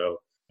 5x or so.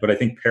 But I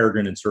think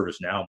Peregrine and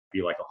ServiceNow would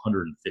be like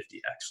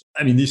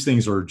 150x. These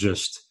things are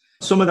just,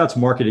 some of that's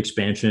market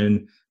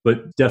expansion,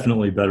 but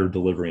definitely better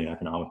delivery and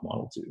economic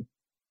model too.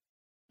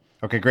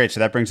 Okay, great.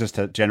 So that brings us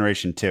to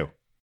generation 2.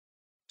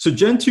 So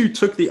Gen 2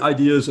 took the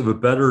ideas of a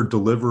better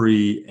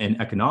delivery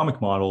and economic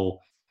model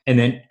and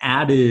then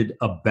added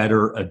a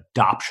better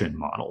adoption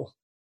model.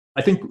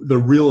 I think the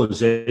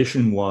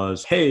realization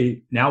was,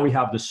 hey, now we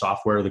have this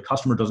software. The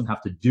customer doesn't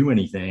have to do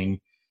anything.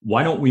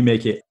 Why don't we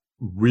make it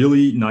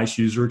really nice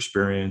user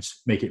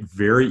experience, make it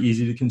very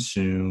easy to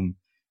consume,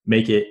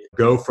 make it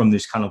go from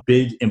this kind of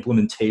big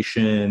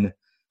implementation,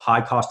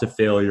 high cost of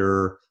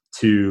failure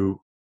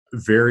to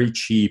very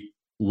cheap,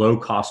 low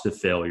cost of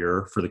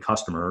failure for the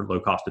customer, low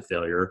cost of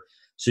failure.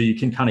 So you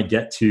can kind of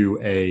get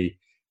to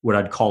what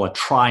I'd call a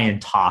try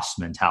and toss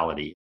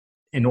mentality.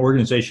 An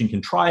organization can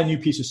try a new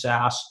piece of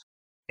SaaS,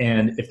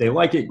 and if they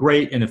like it,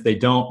 great. And if they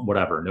don't,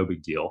 whatever, no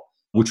big deal,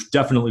 which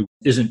definitely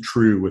isn't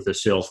true with a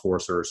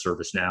Salesforce or a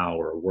ServiceNow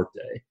or a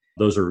Workday.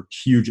 Those are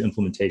huge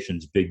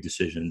implementations, big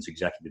decisions,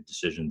 executive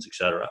decisions, et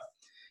cetera.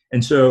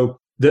 And so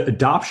the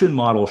adoption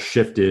model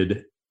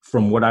shifted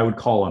from what I would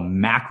call a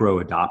macro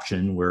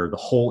adoption, where the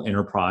whole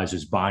enterprise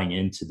is buying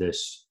into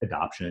this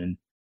adoption,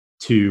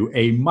 to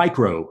a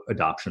micro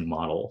adoption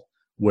model,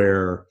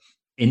 where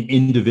an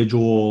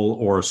individual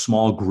or a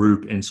small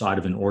group inside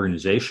of an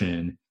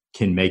organization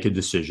can make a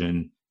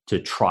decision to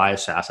try a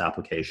SaaS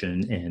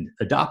application and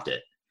adopt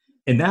it.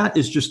 And that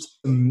is just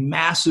a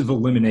massive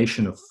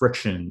elimination of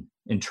friction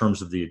in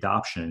terms of the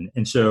adoption.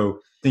 And so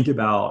think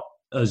about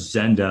a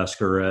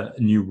Zendesk or a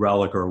New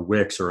Relic or a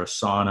Wix or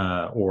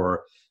Asana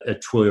or a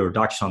Twilio or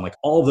DocuSign, like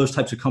all of those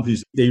types of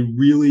companies, they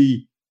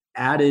really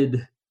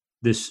added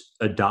this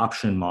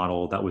adoption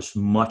model that was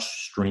much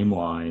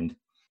streamlined.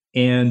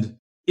 And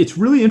it's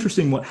really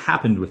interesting what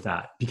happened with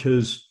that,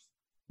 because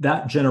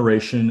that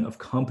generation of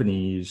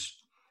companies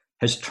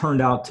has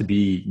turned out to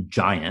be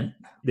giant.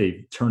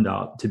 They've turned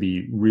out to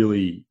be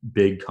really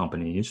big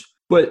companies,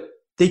 but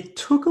they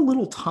took a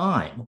little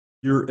time.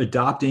 You're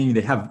adopting,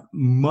 they have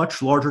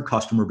much larger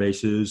customer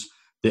bases.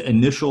 The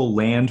initial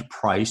land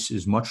price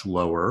is much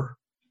lower.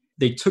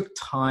 They took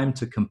time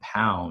to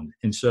compound.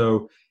 And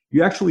so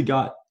you actually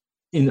got,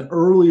 in the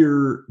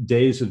earlier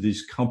days of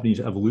these companies'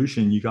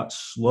 evolution, you got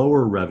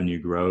slower revenue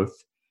growth.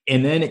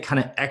 And then it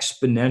kind of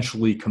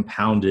exponentially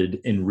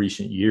compounded in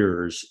recent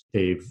years.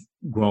 They've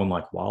grown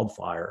like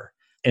wildfire.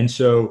 And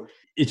so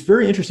it's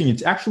very interesting.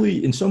 It's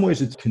actually, in some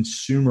ways, it's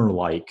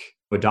consumer-like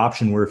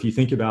adoption, where if you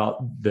think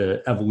about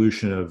the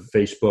evolution of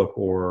Facebook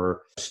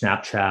or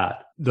Snapchat,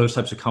 those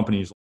types of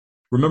companies,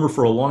 remember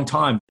for a long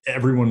time,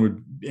 everyone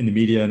would, in the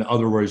media and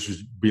otherwise, would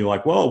be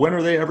like, well, when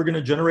are they ever going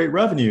to generate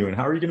revenue? And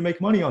how are you going to make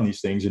money on these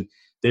things? And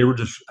they were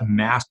just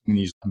amassing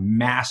these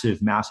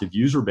massive, massive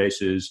user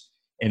bases.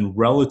 And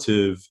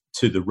relative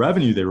to the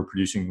revenue they were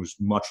producing was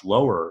much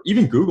lower.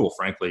 Even Google,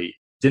 frankly,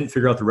 didn't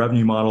figure out the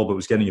revenue model, but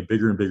was getting a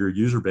bigger and bigger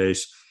user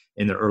base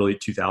in the early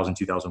 2000,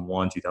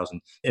 2001,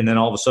 2000. And then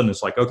all of a sudden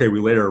it's like, okay, we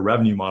laid our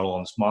revenue model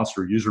on this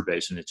monster user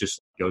base and it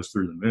just goes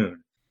through the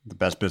moon. The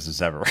best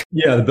business ever.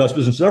 Yeah, the best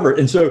business ever.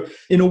 And so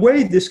in a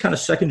way, this kind of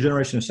second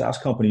generation of SaaS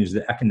companies,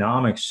 the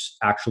economics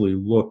actually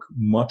look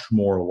much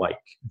more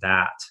like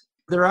that.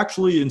 They're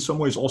actually in some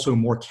ways also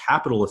more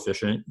capital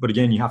efficient. But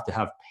again, you have to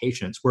have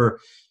patience. Where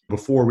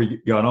before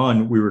we got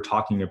on, we were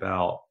talking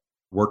about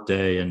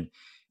Workday and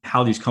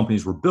how these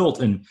companies were built.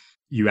 And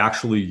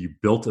you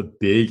built a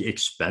big,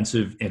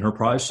 expensive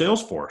enterprise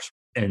sales force.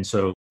 And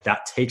so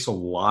that takes a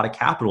lot of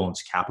capital and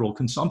it's capital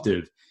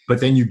consumptive. But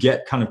then you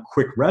get kind of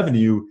quick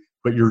revenue,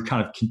 but you're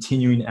kind of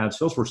continuing to add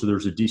sales force. So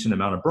there's a decent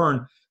amount of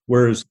burn.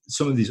 Whereas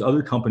some of these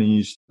other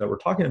companies that we're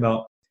talking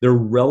about, they're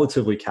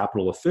relatively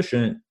capital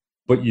efficient,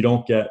 but you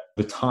don't get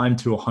the time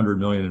to 100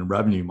 million in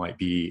revenue might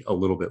be a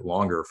little bit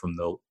longer from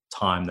the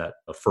time that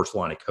the first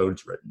line of code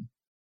is written.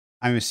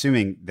 I'm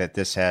assuming that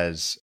this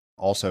has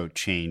also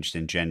changed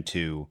in Gen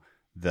 2,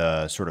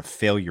 the sort of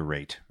failure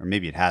rate, or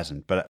maybe it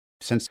hasn't, but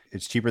since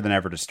it's cheaper than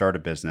ever to start a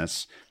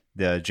business,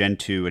 the Gen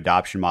 2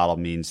 adoption model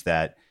means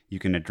that you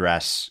can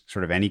address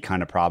sort of any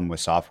kind of problem with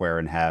software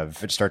and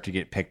have it start to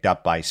get picked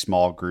up by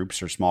small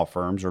groups or small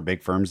firms or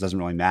big firms, doesn't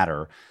really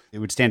matter. It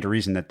would stand to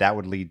reason that that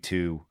would lead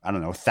to, I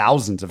don't know,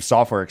 thousands of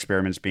software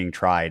experiments being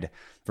tried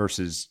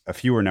versus a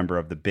fewer number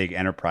of the big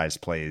enterprise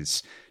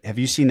plays. Have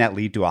you seen that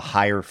lead to a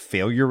higher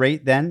failure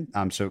rate then?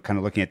 So kind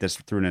of looking at this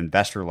through an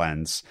investor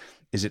lens,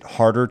 is it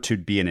harder to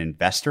be an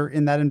investor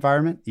in that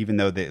environment, even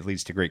though it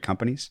leads to great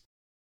companies?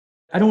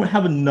 I don't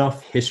have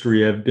enough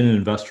history. I've been an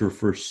investor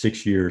for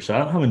 6 years. So I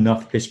don't have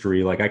enough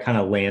history. Like I kind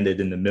of landed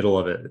in the middle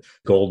of it,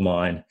 gold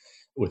mine,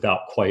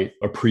 without quite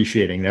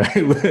appreciating that,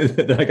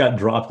 that I got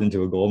dropped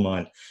into a gold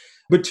mine.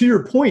 But to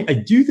your point, I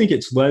do think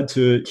it's led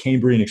to a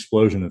Cambrian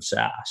explosion of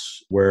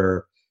SaaS,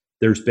 where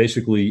there's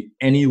basically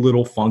any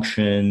little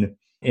function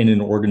in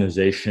an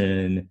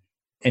organization,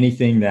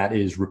 anything that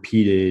is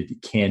repeated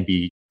can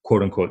be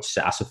quote unquote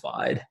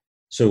SaaSified.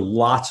 So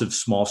lots of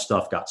small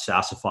stuff got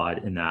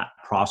SaaSified in that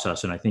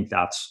process. And I think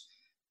that's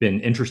been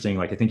interesting.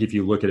 Like, I think if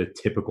you look at a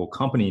typical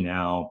company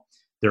now,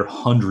 there are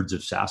hundreds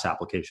of SaaS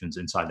applications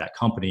inside that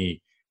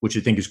company, which I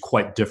think is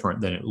quite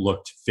different than it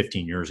looked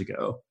 15 years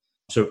ago.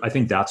 So I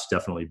think that's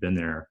definitely been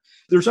there.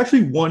 There's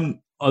actually one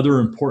other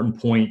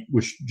important point,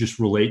 which just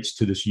relates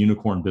to this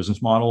unicorn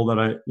business model that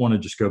I want to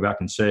just go back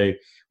and say,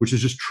 which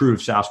is just true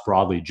of SaaS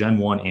broadly, Gen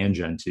 1 and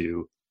Gen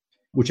 2,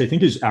 which I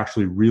think is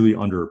actually really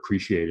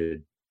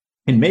underappreciated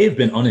and may have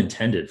been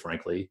unintended,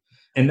 frankly.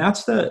 And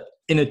that's that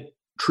in a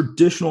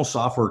traditional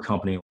software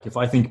company, if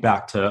I think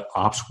back to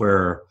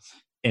Opsware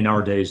in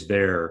our days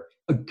there,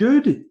 a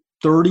good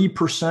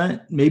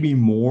 30%, maybe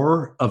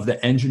more of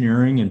the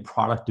engineering and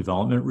product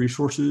development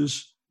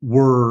resources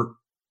were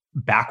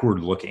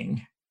backward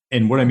looking.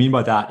 And what I mean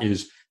by that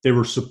is they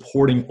were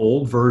supporting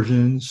old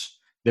versions.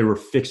 They were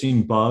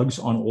fixing bugs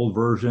on old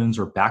versions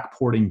or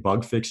backporting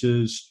bug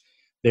fixes.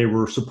 They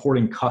were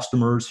supporting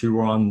customers who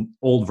were on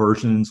old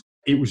versions.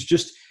 It was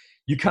just,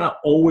 you kind of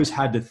always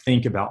had to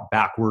think about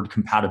backward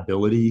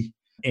compatibility.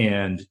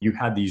 And you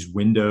had these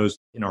windows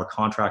in our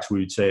contracts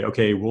where you'd say,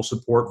 okay, we'll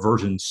support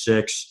version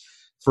 6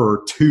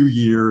 for 2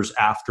 years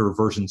after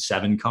version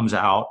 7 comes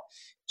out.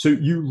 So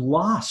you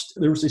lost,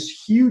 there was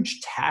this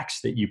huge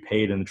tax that you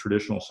paid in the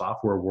traditional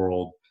software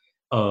world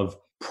of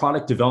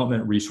product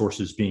development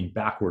resources being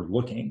backward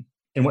looking.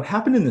 And what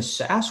happened in the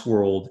SaaS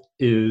world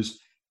is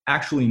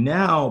actually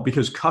now,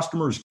 because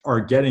customers are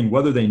getting,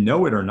 whether they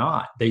know it or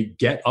not, they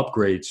get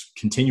upgrades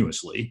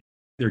continuously.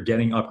 They're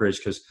getting upgrades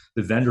because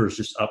the vendor is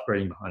just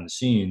upgrading behind the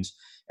scenes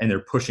and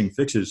they're pushing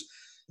fixes.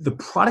 The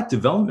product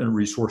development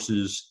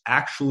resources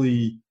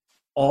actually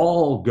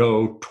all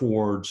go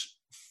towards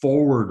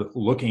forward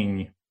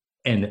looking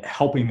and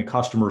helping the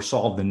customer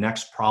solve the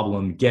next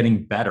problem,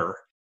 getting better.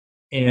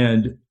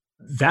 And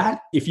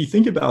that, if you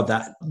think about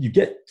that, you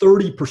get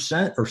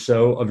 30% or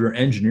so of your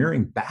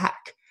engineering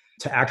back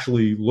to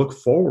actually look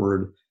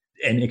forward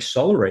and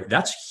accelerate.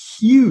 That's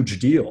a huge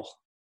deal.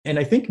 And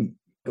I think,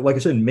 like I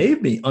said, may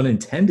have been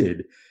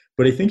unintended,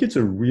 but I think it's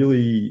a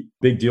really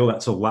big deal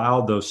that's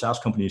allowed those SaaS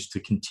companies to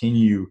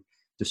continue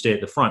to stay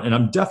at the front. And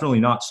I'm definitely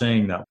not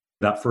saying that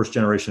that first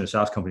generation of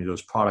SaaS company,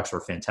 those products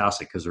are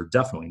fantastic, because they're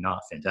definitely not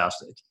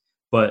fantastic,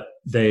 but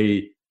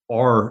they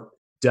are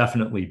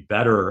definitely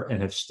better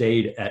and have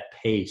stayed at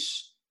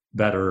pace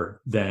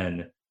better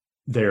than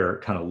their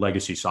kind of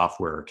legacy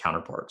software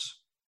counterparts.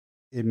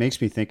 It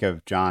makes me think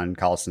of John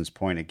Collison's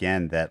point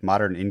again, that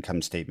modern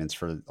income statements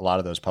for a lot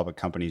of those public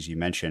companies you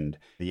mentioned,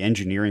 the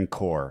engineering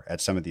core at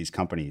some of these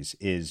companies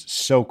is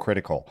so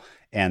critical.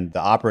 And the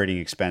operating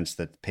expense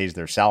that pays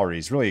their salary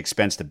is really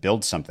expense to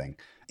build something.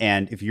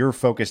 And if you're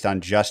focused on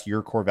just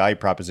your core value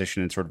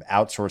proposition and sort of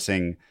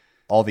outsourcing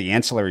all the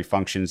ancillary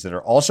functions that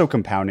are also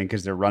compounding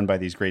because they're run by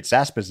these great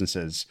SaaS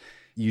businesses,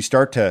 you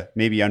start to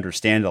maybe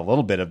understand a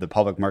little bit of the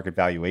public market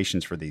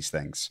valuations for these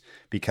things,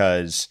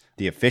 because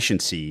the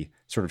efficiency,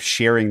 sort of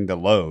sharing the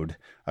load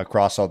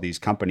across all these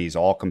companies,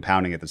 all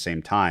compounding at the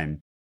same time,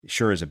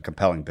 sure is a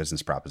compelling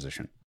business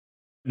proposition.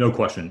 No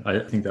question. I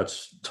think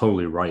that's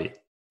totally right.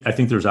 I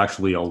think there's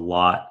actually a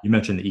lot. You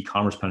mentioned the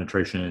e-commerce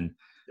penetration.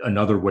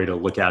 Another way to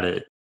look at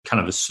it,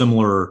 kind of a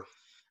similar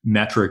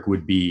metric,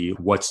 would be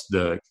what's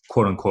the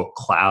quote unquote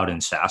cloud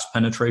and SaaS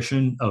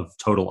penetration of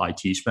total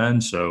IT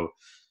spend. So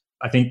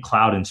I think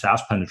cloud and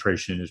SaaS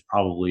penetration is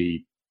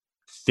probably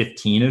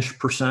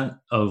 15-ish%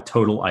 of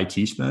total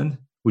IT spend,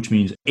 which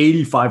means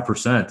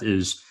 85%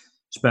 is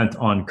spent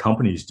on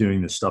companies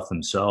doing this stuff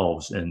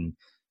themselves, and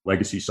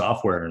legacy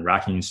software and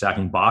racking and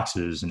stacking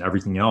boxes and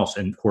everything else.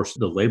 And of course,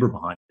 the labor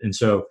behind it. And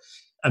so,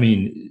 I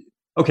mean,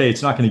 okay,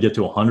 it's not going to get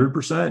to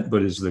 100%,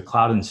 but is the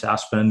cloud and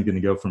SaaS spend going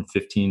to go from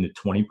 15 to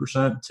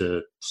 20%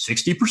 to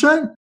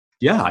 60%?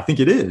 Yeah, I think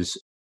it is.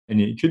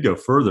 And it could go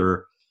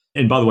further.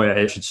 And by the way,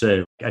 I should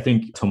say, I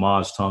think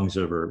Tomas Tongues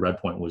over at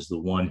Redpoint was the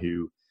one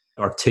who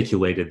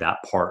articulated that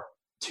part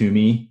to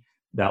me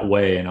that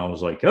way. And I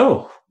was like,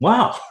 oh,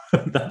 wow,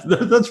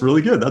 that's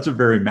really good. That's a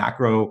very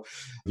macro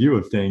view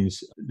of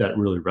things that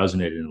really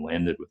resonated and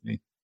landed with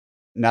me.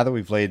 Now that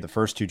we've laid the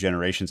first two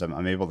generations,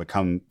 I'm able to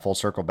come full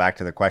circle back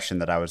to the question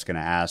that I was going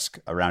to ask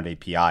around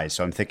APIs.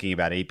 So I'm thinking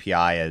about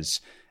API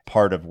as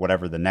part of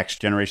whatever the next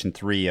generation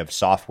 3 of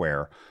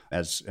software,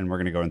 and we're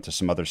going to go into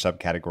some other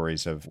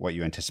subcategories of what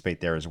you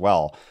anticipate there as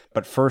well.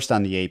 But first,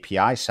 on the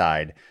API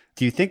side,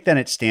 do you think then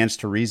it stands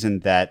to reason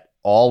that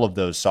all of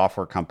those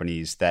software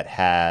companies that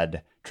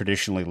had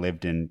traditionally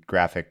lived in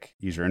graphic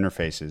user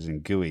interfaces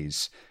and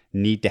GUIs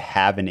need to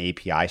have an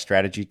API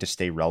strategy to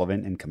stay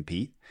relevant and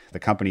compete? The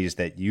companies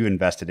that you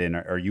invested in,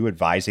 are you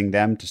advising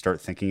them to start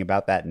thinking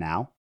about that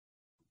now?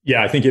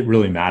 Yeah, I think it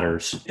really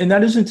matters. And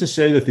that isn't to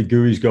say that the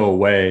GUIs go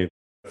away.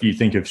 If you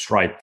think of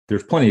Stripe,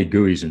 there's plenty of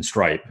GUIs in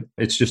Stripe.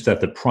 It's just that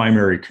the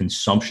primary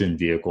consumption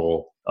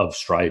vehicle of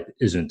Stripe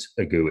isn't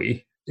a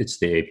GUI, it's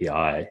the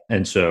API.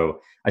 And so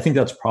I think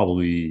that's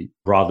probably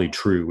broadly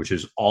true, which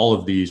is all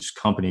of these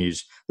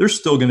companies, there's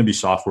still going to be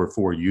software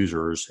for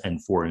users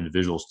and for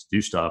individuals to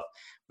do stuff.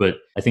 But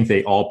I think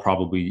they all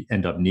probably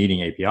end up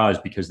needing APIs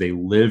because they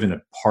live in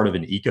a part of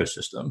an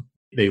ecosystem.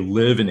 They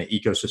live in an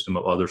ecosystem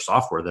of other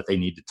software that they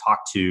need to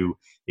talk to,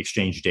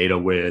 exchange data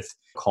with,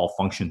 call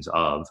functions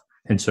of.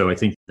 And so I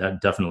think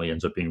that definitely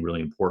ends up being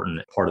really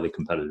important part of the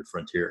competitive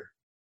frontier.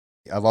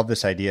 I love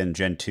this idea in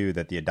Gen 2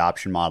 that the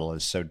adoption model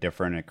is so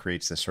different. It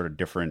creates this sort of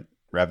different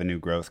revenue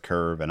growth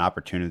curve and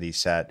opportunity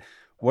set.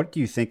 What do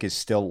you think is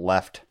still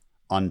left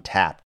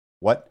untapped?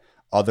 What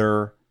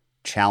other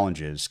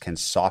challenges can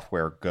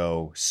software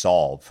go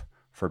solve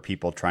for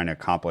people trying to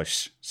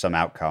accomplish some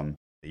outcome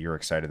that you're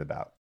excited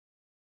about?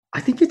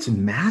 I think it's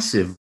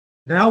massive.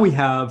 Now we've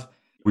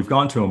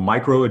gone to a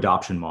micro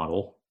adoption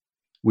model.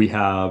 We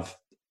have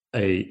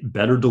a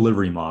better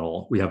delivery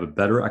model. We have a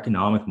better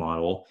economic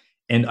model.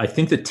 And I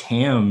think the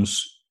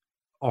TAMs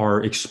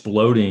are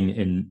exploding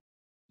in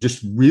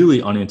just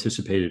really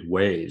unanticipated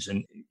ways.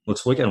 And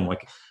let's look at them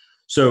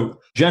so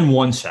Gen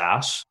 1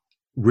 SaaS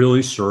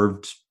really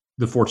served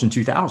the Fortune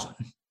 2000.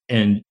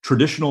 And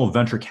traditional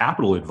venture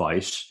capital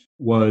advice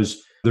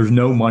was there's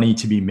no money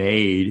to be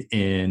made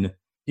in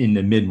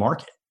the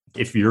mid-market.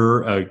 If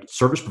you're a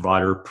service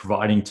provider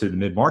providing to the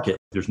mid-market,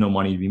 there's no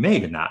money to be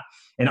made in that.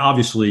 And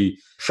obviously,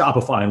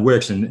 Shopify and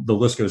Wix and the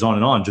list goes on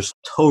and on, just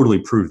totally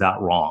prove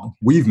that wrong.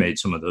 We've made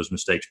some of those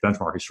mistakes.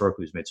 Benchmark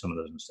historically has made some of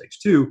those mistakes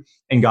too,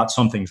 and got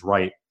some things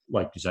right,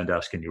 like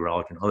Zendesk and New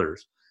Relic and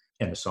others,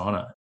 and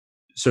Asana.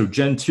 So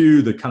Gen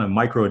 2, the kind of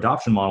micro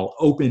adoption model,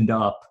 opened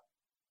up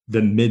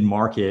the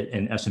mid-market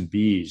and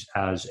SMBs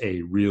as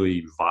a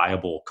really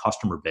viable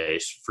customer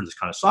base for this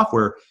kind of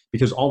software,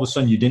 because all of a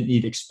sudden you didn't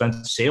need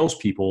expensive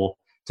salespeople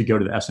to go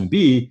to the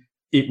SMB.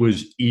 It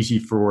was easy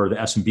for the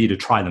SMB to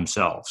try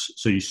themselves.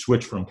 So you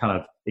switch from kind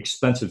of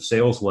expensive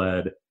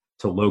sales-led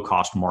to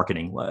low-cost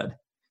marketing-led.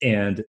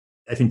 And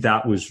I think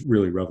that was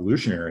really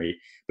revolutionary.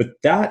 But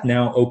that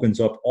now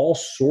opens up all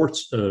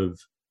sorts of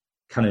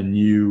kind of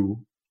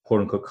new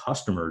quote-unquote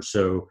customers.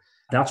 So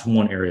That's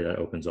one area that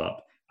opens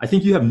up. I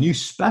think you have new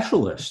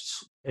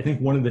specialists. I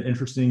think one of the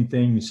interesting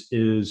things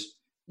is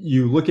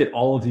you look at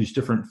all of these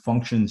different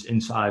functions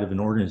inside of an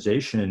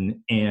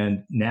organization,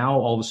 and now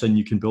all of a sudden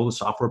you can build a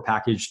software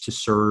package to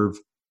serve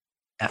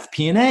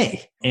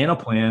FP&A.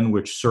 Anaplan,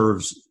 which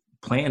serves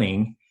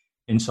planning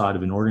inside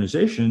of an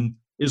organization,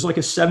 is like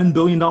a $7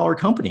 billion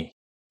company.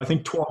 I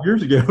think 12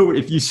 years ago,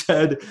 if you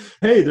said,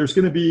 hey, there's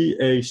going to be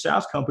a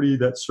SaaS company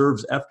that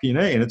serves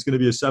FP&A and it's going to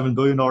be a $7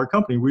 billion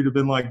company, we'd have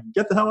been like,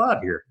 get the hell out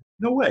of here.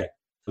 No way.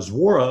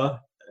 Zuora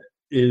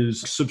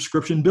is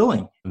subscription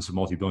billing. It's a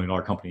multi-billion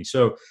dollar company.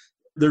 So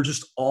there's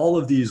just all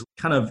of these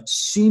kind of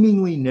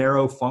seemingly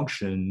narrow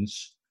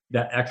functions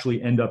that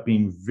actually end up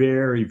being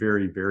very,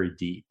 very, very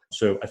deep.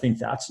 So I think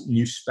that's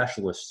new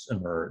specialists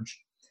emerge.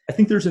 I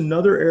think there's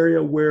another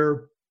area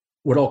where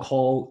what I'll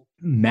call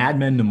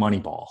madmen to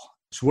Moneyball.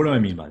 So what do I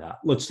mean by that?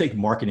 Let's take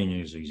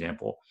marketing as an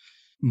example.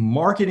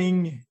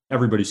 Marketing,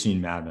 everybody's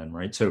seen Mad Men,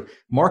 right? So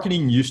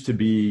marketing used to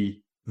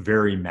be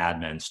very Mad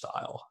Men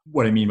style.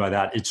 What I mean by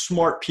that, it's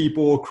smart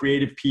people,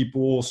 creative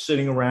people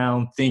sitting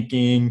around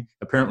thinking,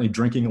 apparently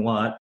drinking a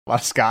lot. A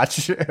lot of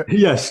scotch.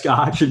 Yeah,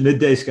 scotch and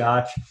midday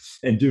scotch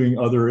and doing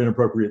other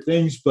inappropriate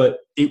things, but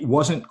it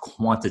wasn't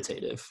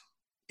quantitative.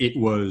 It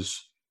was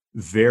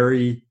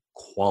very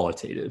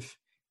qualitative.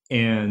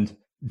 And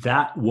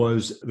that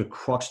was the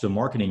crux of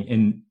marketing.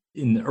 And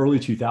in the early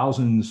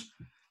 2000s,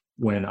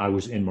 when I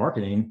was in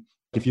marketing,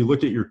 if you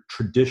looked at your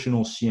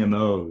traditional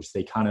CMOs,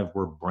 they kind of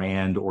were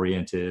brand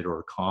oriented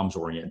or comms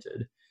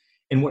oriented.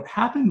 And what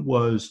happened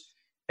was,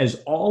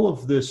 as all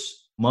of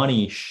this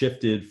money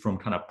shifted from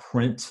kind of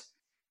print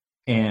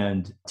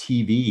and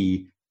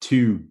TV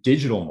to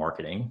digital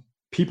marketing,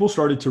 people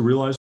started to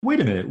realize, wait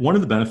a minute, one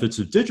of the benefits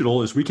of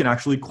digital is we can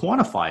actually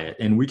quantify it,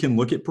 and we can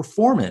look at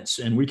performance,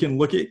 and we can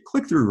look at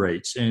click-through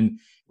rates, and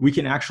we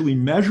can actually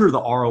measure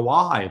the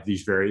ROI of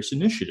these various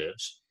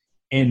initiatives.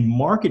 And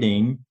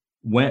marketing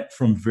went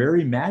from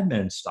very Mad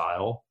Men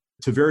style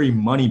to very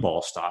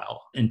Moneyball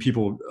style. And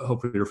people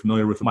hopefully are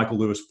familiar with the Michael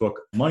Lewis book,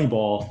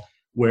 Moneyball,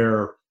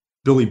 where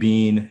Billy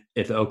Beane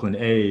at the Oakland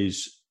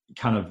A's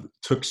kind of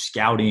took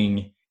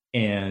scouting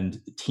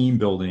and team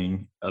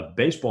building of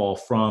baseball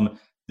from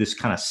this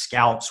kind of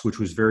scouts, which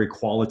was very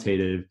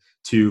qualitative,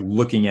 to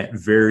looking at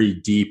very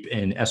deep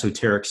and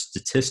esoteric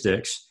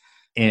statistics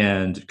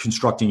and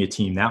constructing a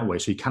team that way.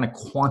 So he kind of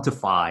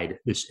quantified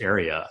this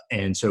area.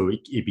 And so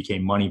it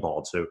became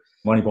Moneyball. So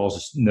Moneyball is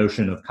this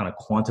notion of kind of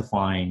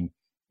quantifying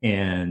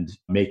and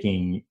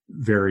making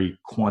very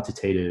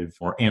quantitative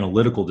or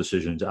analytical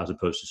decisions as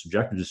opposed to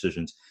subjective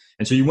decisions.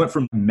 And so you went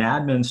from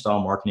Mad Men style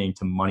marketing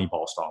to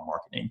Moneyball style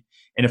marketing.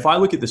 And if I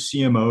look at the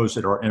CMOs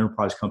at our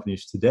enterprise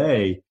companies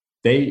today,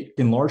 they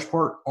in large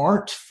part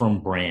aren't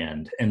from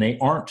brand and they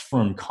aren't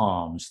from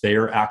comms. They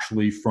are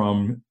actually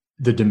from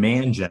the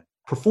demand gen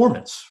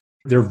performance.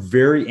 They're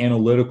very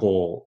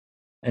analytical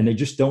and they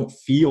just don't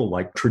feel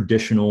like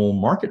traditional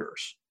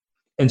marketers.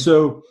 And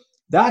so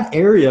that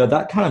area,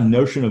 that kind of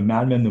notion of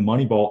Mad Men to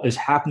Moneyball is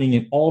happening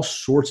in all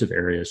sorts of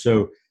areas.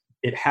 So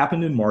it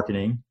happened in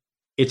marketing.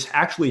 It's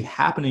actually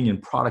happening in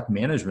product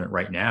management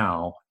right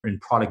now, in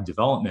product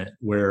development,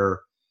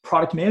 where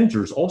product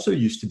managers also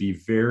used to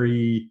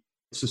be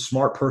it's a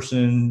smart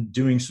person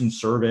doing some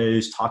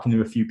surveys, talking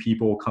to a few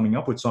people, coming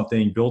up with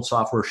something, build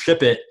software,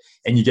 ship it,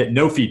 and you get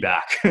no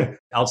feedback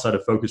outside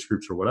of focus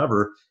groups or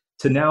whatever.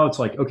 To now it's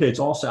like, okay, it's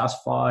all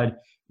SaaSified.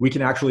 We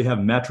can actually have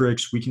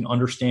metrics. We can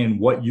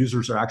understand what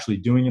users are actually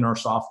doing in our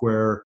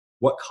software,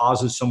 what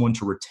causes someone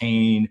to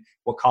retain,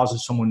 what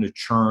causes someone to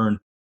churn.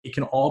 It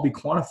can all be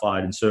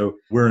quantified. And so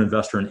we're an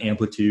investor in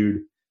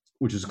Amplitude,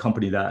 which is a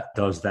company that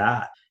does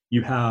that.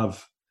 You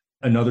have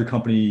another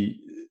company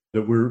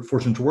that we're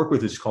fortunate to work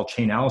with is called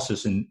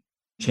Chainalysis. And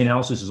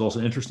Chainalysis is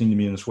also interesting to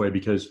me in this way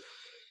because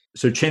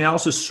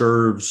Chainalysis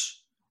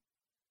serves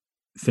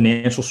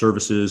financial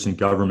services and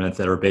government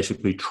that are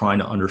basically trying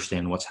to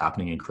understand what's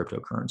happening in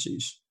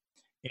cryptocurrencies.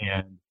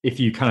 And if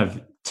you kind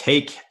of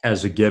take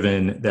as a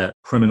given that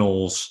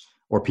criminals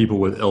or people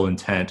with ill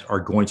intent are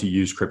going to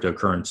use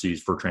cryptocurrencies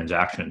for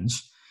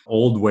transactions,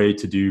 old way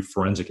to do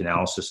forensic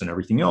analysis and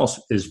everything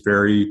else is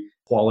very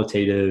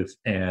qualitative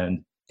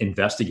and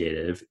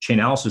investigative.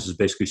 Chainalysis has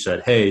basically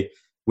said, hey,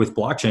 with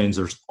blockchains,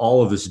 there's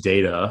all of this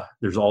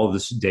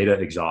data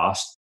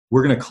exhaust.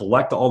 We're going to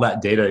collect all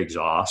that data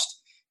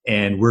exhaust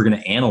and we're going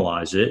to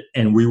analyze it,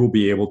 and we will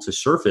be able to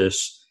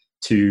surface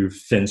to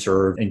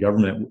FinServ and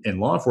government and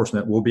law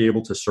enforcement, we'll be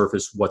able to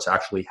surface what's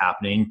actually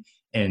happening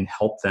and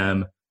help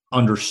them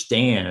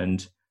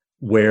understand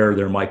where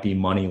there might be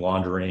money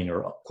laundering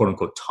or quote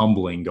unquote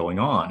tumbling going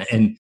on.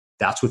 And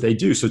that's what they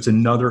do. So it's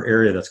another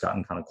area that's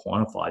gotten kind of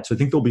quantified. So I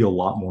think there'll be a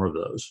lot more of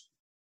those.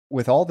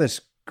 With all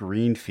this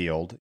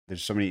greenfield,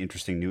 there's so many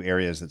interesting new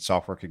areas that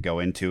software could go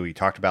into. You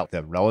talked about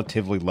the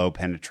relatively low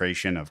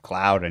penetration of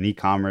cloud and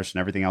e-commerce and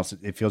everything else.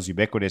 It feels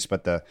ubiquitous,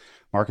 but the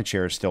market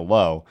share is still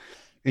low.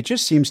 It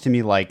just seems to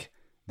me like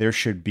there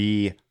should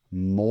be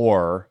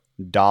more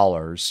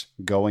dollars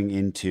going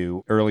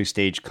into early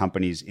stage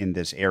companies in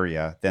this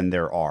area than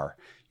there are.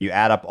 You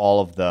add up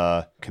all of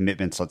the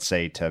commitments, let's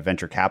say, to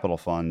venture capital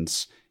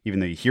funds, even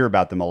though you hear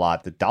about them a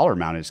lot, the dollar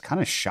amount is kind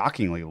of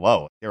shockingly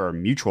low. There are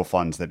mutual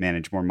funds that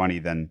manage more money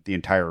than the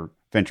entire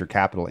venture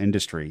capital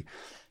industry.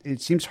 It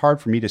seems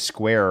hard for me to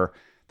square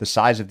the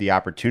size of the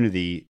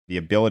opportunity, the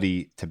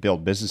ability to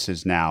build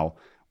businesses now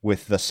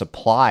with the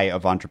supply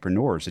of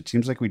entrepreneurs. It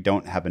seems like we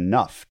don't have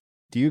enough.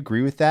 Do you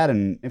agree with that?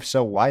 And if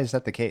so, why is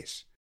that the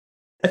case?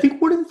 I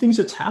think one of the things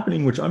that's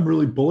happening, which I'm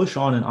really bullish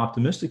on and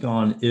optimistic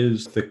on,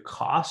 is the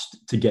cost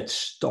to get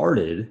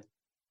started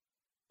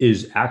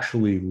is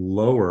actually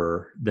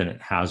lower than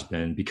it has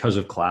been because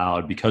of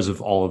cloud, because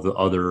of all of the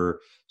other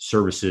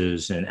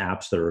services and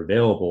apps that are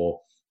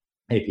available,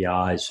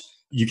 APIs.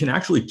 You can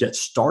actually get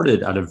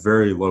started at a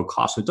very low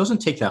cost. So it doesn't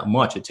take that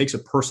much. It takes a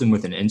person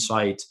with an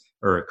insight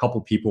or a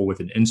couple people with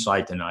an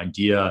insight, an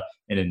idea,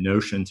 and a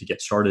notion to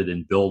get started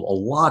and build a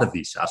lot of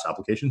these SaaS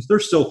applications.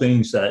 There's still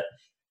things that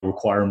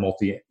require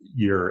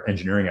multi-year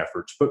engineering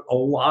efforts, but a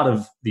lot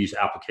of these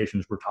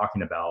applications we're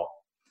talking about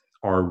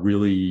are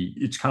really,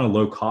 it's kind of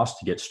low cost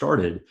to get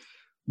started.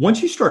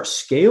 Once you start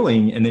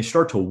scaling and they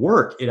start to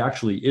work, it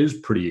actually is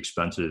pretty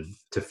expensive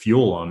to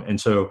fuel them. And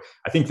so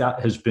I think that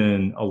has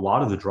been a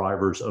lot of the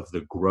drivers of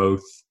the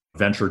growth,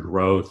 venture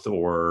growth,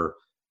 or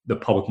the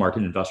public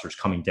market investors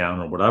coming down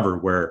or whatever,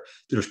 where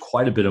there's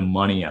quite a bit of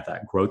money at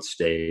that growth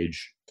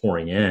stage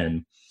pouring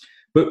in.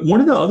 But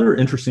one of the other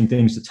interesting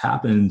things that's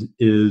happened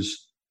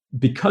is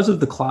because of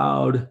the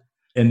cloud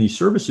and these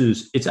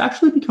services, it's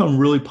actually become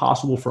really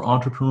possible for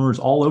entrepreneurs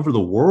all over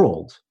the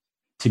world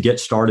to get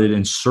started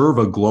and serve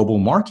a global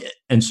market.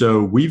 And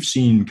so we've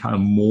seen kind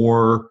of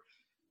more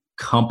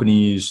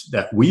companies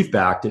that we've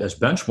backed as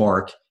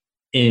benchmark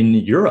in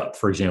Europe,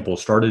 for example,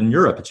 started in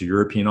Europe. It's a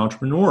European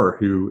entrepreneur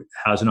who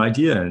has an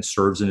idea and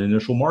serves an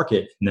initial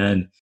market and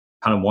then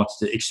kind of wants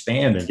to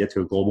expand and get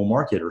to a global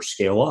market or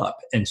scale up.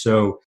 And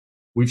so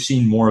we've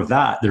seen more of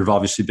that. There have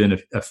obviously been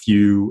a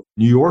few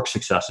New York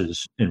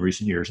successes in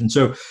recent years. And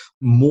so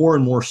more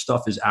and more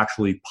stuff is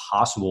actually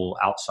possible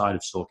outside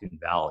of Silicon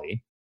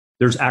Valley.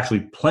 There's actually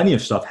plenty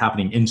of stuff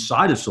happening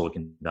inside of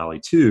Silicon Valley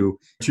too.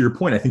 To your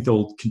point, I think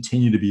there'll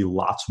continue to be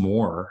lots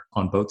more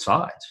on both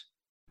sides.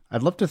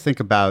 I'd love to think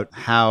about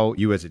how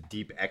you, as a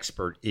deep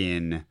expert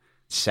in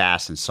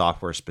SaaS and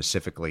software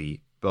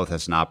specifically, both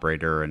as an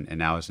operator and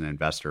now as an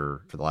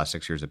investor for the last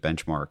 6 years at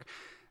Benchmark,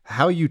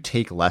 how you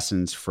take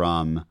lessons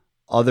from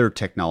other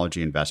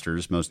technology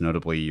investors, most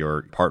notably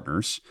your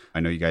partners. I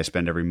know you guys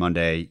spend every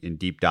Monday in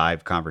deep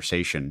dive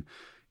conversation.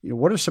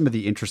 What are some of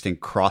the interesting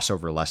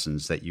crossover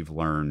lessons that you've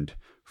learned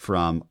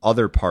from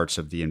other parts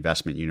of the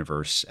investment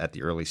universe at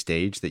the early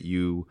stage that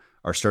you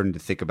are starting to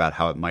think about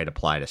how it might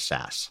apply to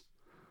SaaS?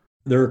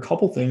 There are a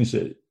couple things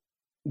that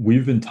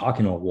we've been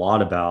talking a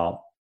lot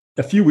about.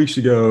 A few weeks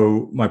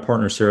ago, my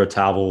partner, Sarah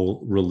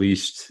Tavel,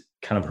 released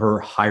kind of her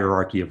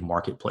hierarchy of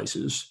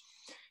marketplaces.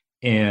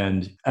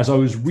 And as I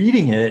was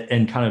reading it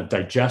and kind of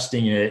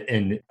digesting it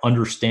and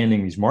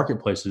understanding these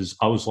marketplaces,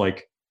 I was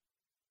like,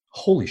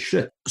 holy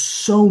shit,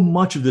 so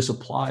much of this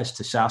applies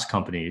to SaaS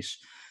companies.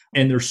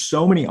 And there's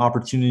so many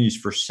opportunities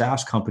for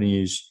SaaS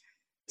companies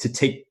to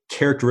take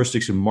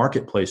characteristics of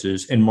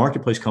marketplaces and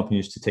marketplace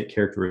companies to take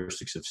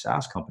characteristics of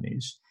SaaS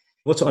companies.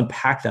 Let's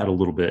unpack that a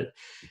little bit.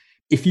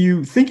 If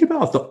you think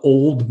about the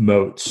old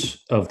moats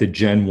of the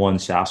Gen 1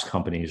 SaaS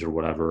companies or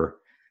whatever,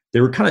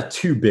 there were kind of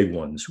two big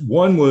ones.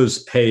 One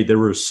was, hey, there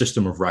was a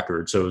system of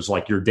record. So it was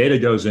like your data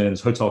goes in,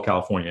 it's Hotel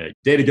California.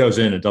 Data goes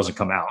in, it doesn't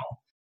come out.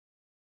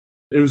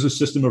 It was a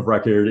system of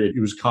record. It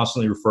was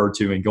constantly referred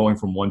to, and going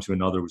from one to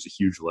another was a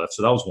huge lift.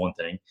 So that was one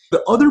thing.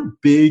 The other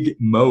big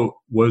moat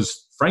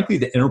was, frankly,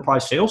 the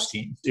enterprise sales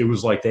team. It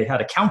was like they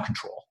had account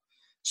control.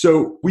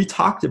 So we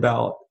talked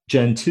about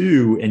Gen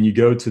 2, and you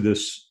go to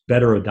this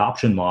better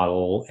adoption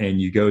model,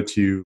 and you go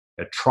to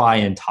a try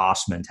and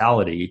toss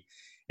mentality.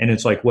 And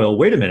it's like, well,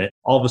 wait a minute.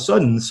 All of a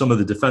sudden, some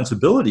of the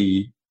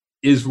defensibility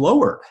is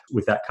lowered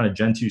with that kind of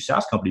Gen 2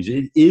 SaaS companies.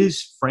 It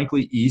is,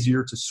 frankly,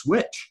 easier to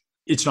switch.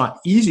 It's not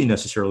easy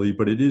necessarily,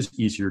 but it is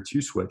easier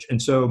to switch. And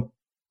so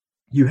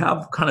you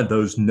have kind of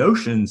those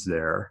notions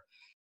there.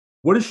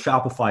 What is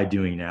Shopify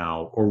doing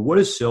now? Or what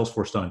has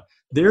Salesforce done?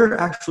 They're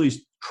actually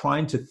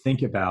trying to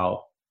think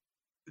about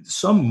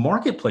some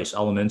marketplace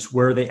elements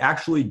where they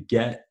actually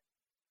get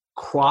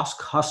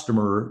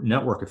cross-customer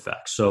network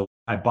effects. So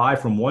I buy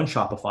from one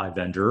Shopify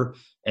vendor,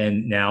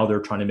 and now they're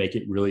trying to make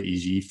it really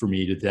easy for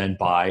me to then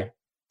buy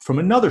from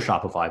another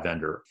Shopify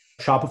vendor.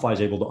 Shopify is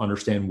able to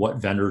understand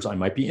what vendors I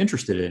might be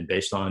interested in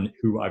based on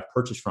who I've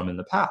purchased from in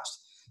the past.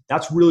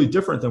 That's really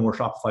different than where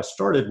Shopify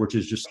started, which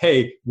is just,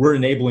 hey, we're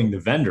enabling the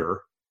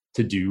vendor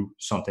to do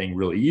something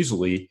really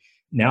easily.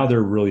 Now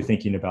they're really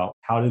thinking about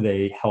how do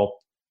they help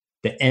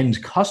the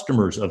end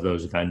customers of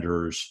those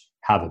vendors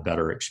have a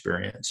better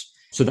experience.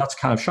 So that's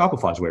kind of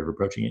Shopify's way of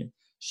approaching it.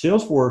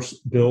 Salesforce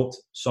built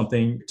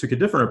something, took a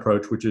different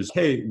approach, which is,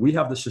 hey, we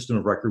have the system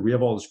of record, we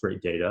have all this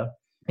great data,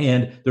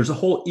 and there's a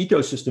whole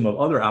ecosystem of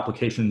other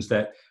applications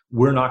that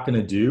we're not going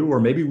to do,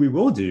 or maybe we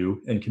will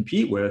do and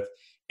compete with.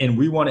 And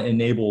we want to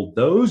enable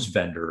those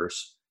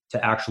vendors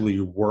to actually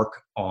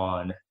work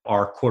on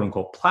our quote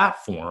unquote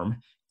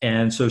platform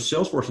And so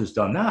Salesforce has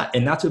done that.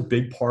 And that's a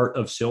big part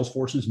of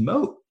Salesforce's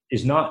moat,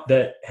 is not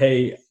that,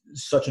 hey,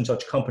 such and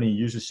such company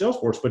uses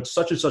Salesforce, but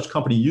such and such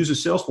company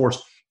uses Salesforce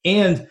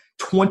and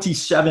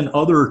 27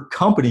 other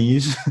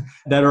companies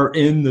that are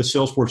in the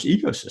Salesforce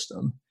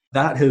ecosystem.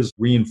 That has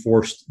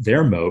reinforced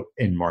their moat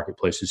in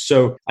marketplaces.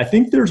 So I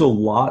think there's a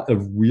lot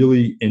of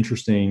really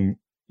interesting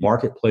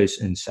marketplace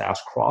and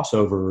SaaS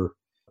crossover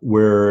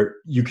where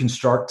you can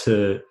start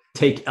to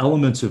take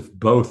elements of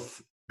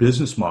both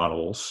business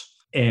models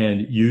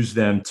and use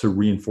them to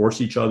reinforce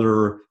each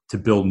other, to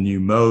build new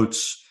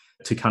moats,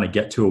 to kind of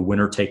get to a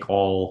winner take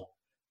all,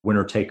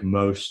 winner take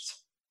most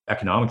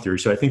economic theory.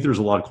 So I think there's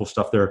a lot of cool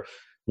stuff there.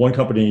 One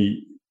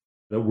company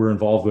that we're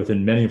involved with,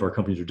 and many of our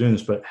companies are doing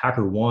this, but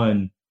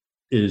HackerOne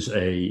is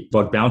a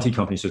bug bounty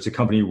company. So it's a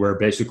company where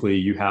basically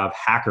you have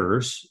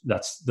hackers,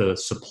 that's the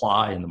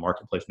supply in the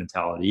marketplace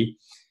mentality,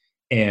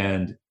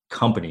 and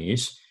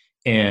companies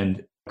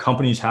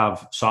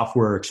have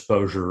software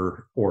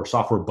exposure or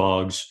software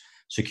bugs,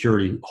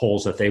 security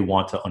holes that they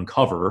want to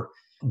uncover.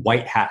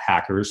 White hat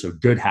hackers, so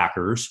good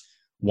hackers,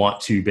 want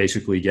to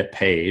basically get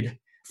paid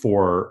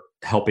for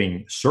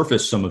helping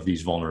surface some of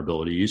these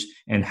vulnerabilities.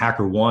 And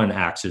HackerOne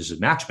acts as a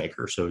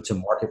matchmaker. So it's a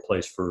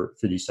marketplace for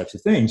these types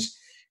of things.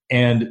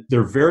 And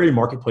they're very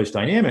marketplace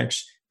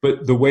dynamics,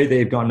 but the way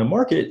they've gone to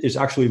market is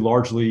actually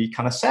largely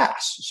kind of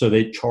SaaS. So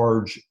they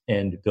charge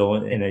and bill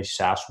in a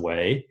SaaS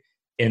way,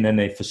 and then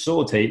they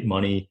facilitate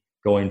money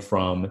going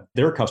from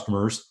their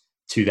customers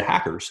to the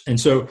hackers. And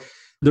so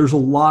there's a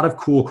lot of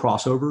cool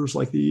crossovers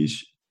like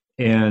these.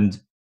 And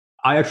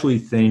I actually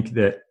think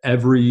that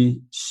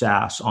every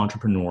SaaS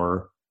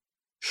entrepreneur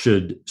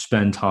should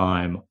spend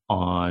time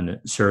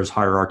on Sarah's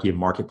hierarchy of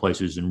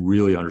marketplaces and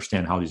really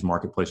understand how these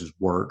marketplaces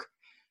work.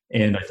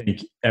 And I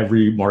think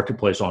every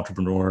marketplace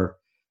entrepreneur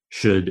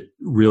should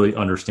really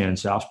understand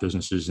SaaS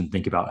businesses and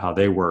think about how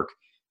they work,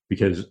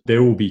 because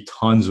there will be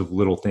tons of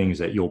little things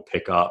that you'll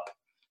pick up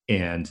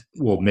and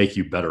will make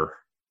you better.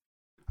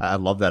 I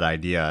love that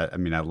idea. I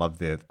mean, I love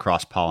the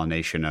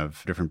cross-pollination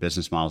of different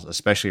business models,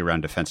 especially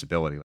around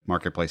defensibility.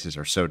 Marketplaces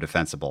are so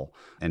defensible.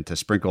 And to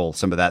sprinkle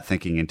some of that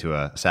thinking into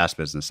a SaaS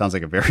business sounds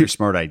like a very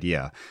smart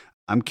idea.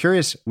 I'm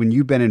curious, when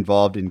you've been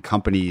involved in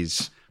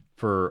companies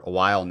for a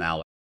while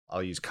now,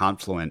 I'll use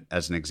Confluent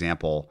as an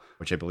example,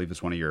 which I believe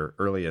is one of your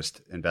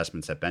earliest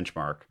investments at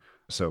Benchmark.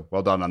 So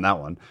well done on that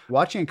one.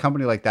 Watching a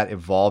company like that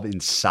evolve in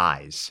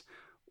size,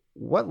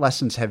 what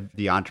lessons have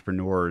the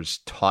entrepreneurs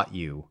taught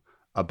you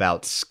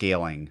about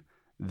scaling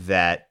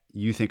that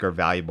you think are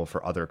valuable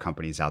for other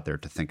companies out there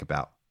to think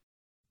about?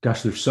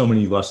 Gosh, there's so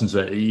many lessons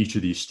at each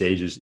of these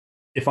stages.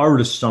 If I were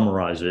to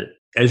summarize it,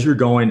 as you're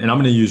going, and I'm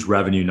going to use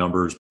revenue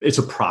numbers, it's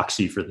a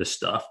proxy for this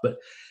stuff, but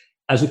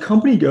as a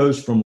company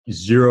goes from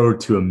 0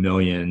 to $1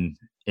 million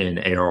in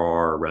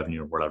ARR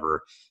revenue or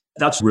whatever,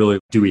 that's really,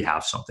 do we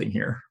have something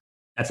here?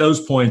 At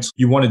those points,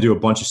 you want to do a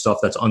bunch of stuff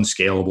that's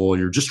unscalable.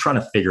 You're just trying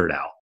to figure it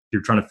out.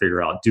 You're trying to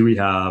figure out, do we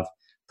have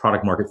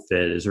product market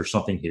fit? Is there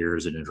something here?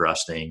 Is it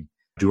interesting?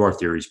 Do our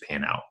theories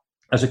pan out?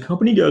 As a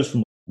company goes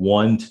from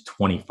 1 to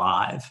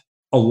 25,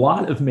 a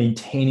lot of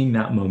maintaining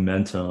that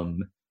momentum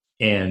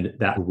and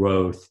that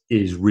growth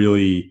is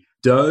really,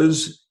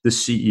 does the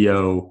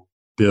CEO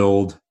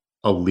build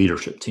a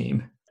leadership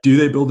team? Do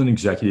they build an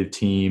executive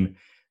team?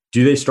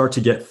 Do they start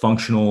to get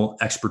functional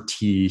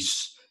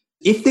expertise?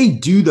 If they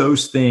do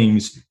those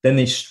things, then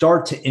they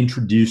start to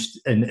introduce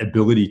an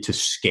ability to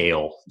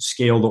scale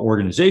the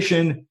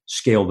organization,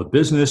 scale the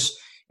business.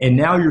 And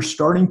now you're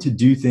starting to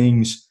do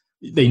things,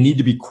 they need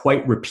to be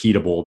quite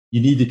repeatable.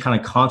 You need to kind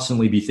of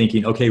constantly be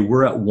thinking, okay,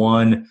 we're at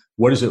 1,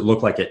 what does it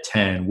look like at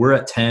 10? We're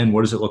at 10,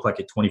 what does it look like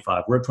at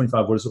 25? We're at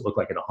 25, what does it look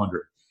like at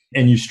 100?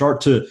 And you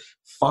start to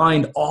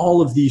find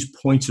all of these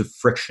points of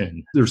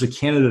friction. There's a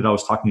candidate I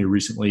was talking to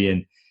recently,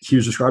 and he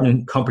was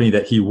describing a company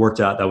that he worked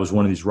at that was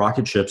one of these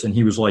rocket ships. And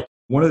he was like,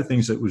 one of the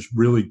things that was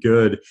really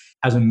good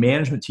as a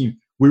management team,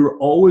 we were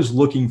always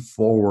looking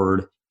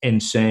forward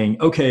and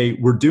saying, okay,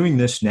 we're doing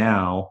this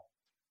now.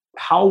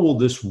 How will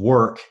this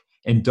work?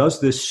 And does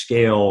this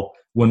scale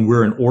when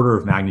we're an order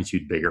of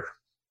magnitude bigger?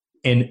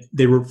 And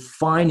they were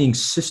finding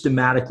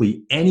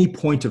systematically any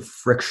point of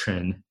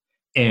friction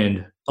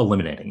and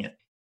eliminating it.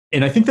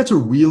 And I think that's a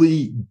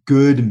really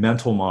good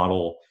mental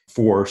model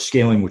for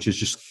scaling, which is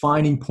just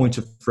finding points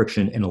of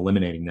friction and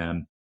eliminating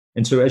them.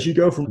 And so as you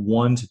go from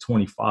 1 to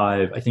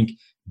 25, I think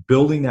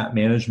building that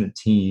management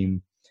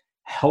team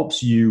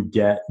helps you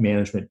get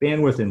management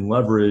bandwidth and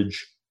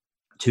leverage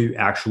to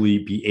actually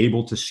be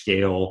able to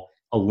scale,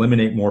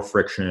 eliminate more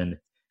friction,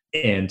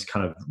 and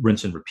kind of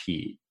rinse and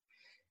repeat.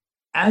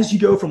 As you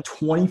go from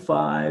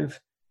 25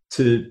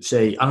 to,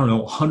 say,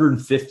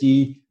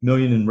 150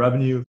 million in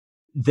revenue,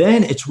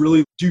 then it's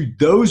really, do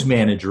those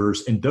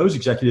managers and those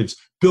executives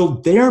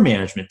build their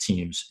management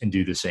teams and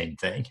do the same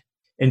thing?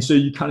 And so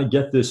you kind of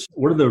get this,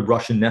 what are the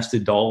Russian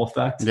nested doll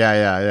effect?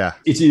 Yeah.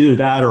 It's either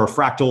that or a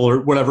fractal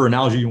or whatever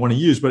analogy you want to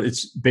use, but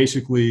it's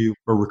basically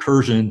a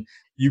recursion.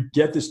 You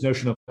get this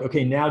notion of,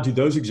 okay, now do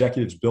those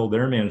executives build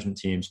their management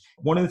teams?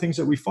 One of the things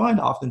that we find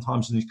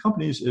oftentimes in these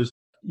companies is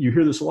you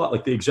hear this a lot,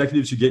 like the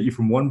executives who get you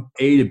from one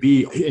A to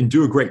B and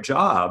do a great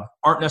job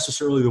aren't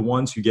necessarily the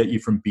ones who get you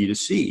from B to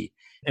C.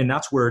 And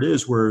that's where it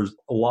is, where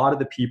a lot of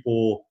the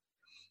people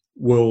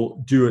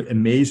will do an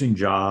amazing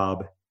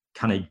job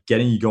kind of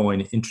getting you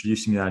going,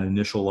 introducing that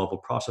initial level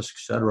process, et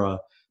cetera.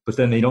 But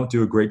then they don't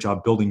do a great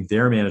job building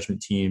their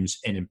management teams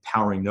and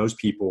empowering those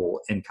people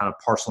and kind of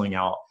parceling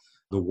out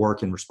the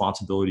work and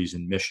responsibilities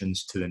and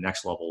missions to the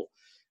next level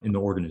in the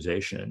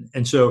organization.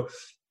 And so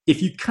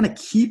if you kind of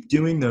keep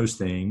doing those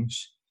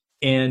things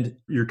and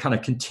you're kind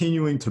of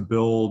continuing to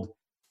build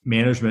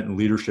management and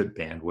leadership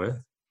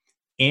bandwidth,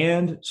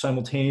 and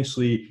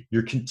simultaneously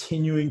you're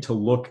continuing to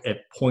look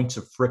at points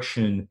of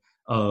friction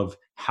of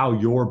how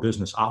your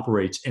business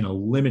operates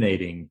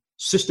and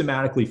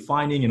systematically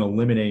finding and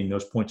eliminating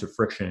those points of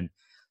friction,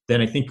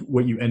 then I think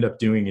what you end up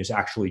doing is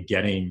actually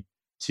getting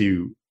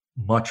to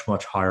much,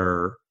 much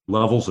higher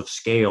levels of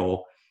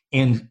scale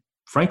and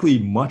frankly,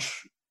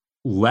 much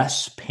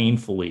less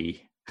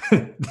painfully.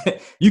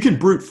 You can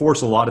brute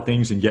force a lot of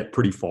things and get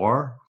pretty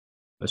far,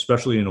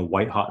 especially in a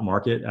white hot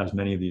market, as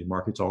many of these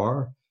markets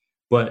are,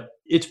 but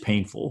it's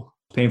painful.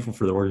 It's painful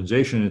for the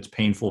organization. It's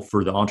painful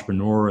for the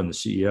entrepreneur and the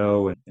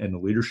CEO and the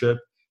leadership.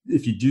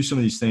 If you do some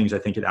of these things, I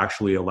think it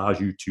actually allows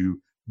you to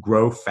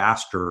grow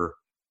faster,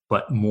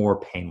 but more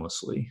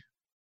painlessly.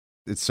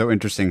 It's so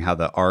interesting how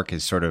the arc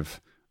is sort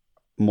of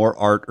more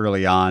art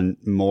early on,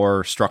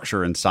 more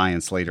structure and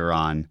science later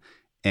on.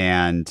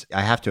 And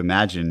I have to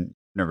imagine,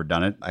 never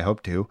done it, I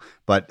hope to,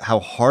 but how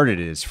hard it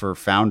is for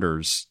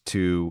founders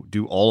to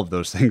do all of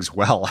those things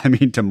well. I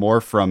mean, to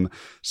morph from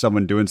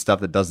someone doing stuff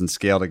that doesn't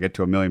scale to get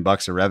to $1 million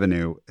of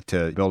revenue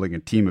to building a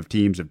team of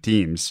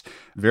teams,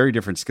 very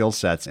different skill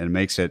sets, and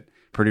makes it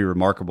pretty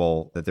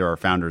remarkable that there are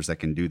founders that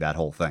can do that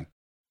whole thing.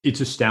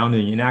 It's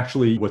astounding. And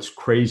actually what's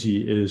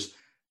crazy is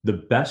the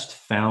best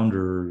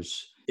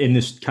founders, in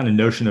this kind of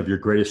notion of your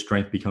greatest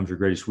strength becomes your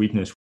greatest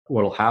weakness,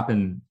 what will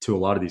happen to a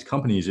lot of these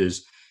companies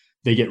is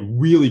they get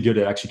really good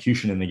at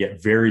execution and they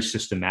get very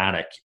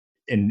systematic.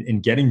 And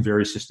in getting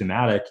very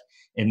systematic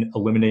and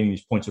eliminating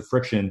these points of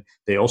friction,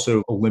 they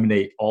also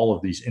eliminate all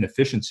of these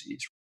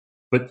inefficiencies.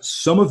 But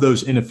some of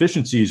those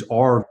inefficiencies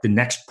are the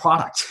next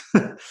product.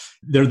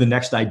 They're the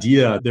next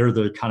idea. They're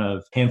the kind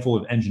of handful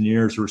of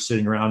engineers who are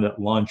sitting around at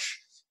lunch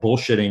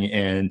bullshitting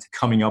and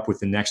coming up with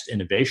the next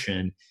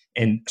innovation.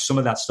 And some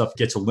of that stuff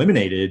gets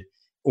eliminated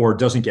or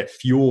doesn't get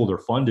fueled or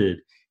funded.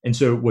 And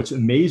so what's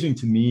amazing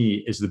to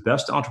me is the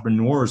best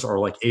entrepreneurs are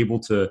like able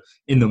to,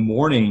 in the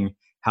morning,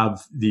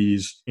 have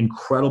these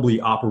incredibly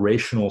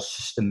operational,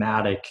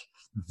 systematic,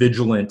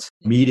 vigilant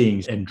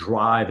meetings and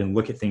drive and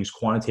look at things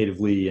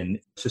quantitatively and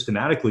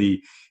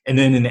systematically. And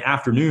then in the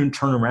afternoon,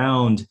 turn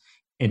around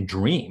and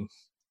dream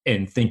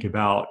and think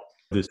about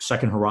the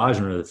second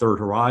horizon or the third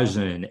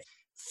horizon,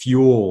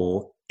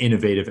 fuel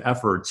innovative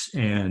efforts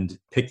and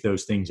pick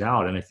those things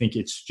out. And I think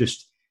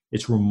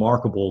it's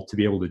remarkable to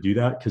be able to do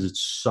that because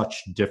it's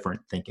such different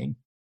thinking.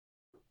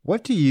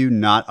 What do you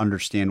not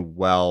understand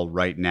well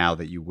right now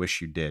that you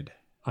wish you did?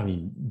 I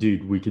mean,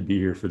 dude, we could be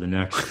here for the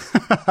next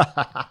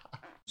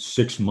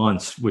 6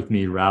 months with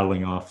me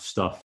rattling off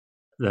stuff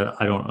that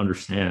I don't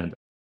understand.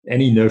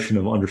 Any notion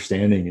of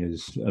understanding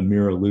is a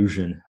mere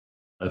illusion,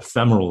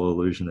 ephemeral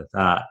illusion at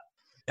that.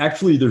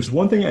 Actually, there's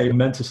one thing I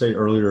meant to say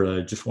earlier that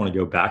I just want to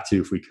go back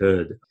to if we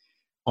could.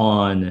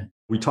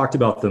 We talked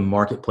about the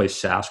marketplace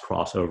SaaS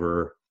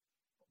crossover,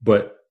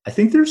 but I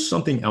think there's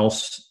something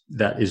else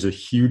that is a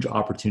huge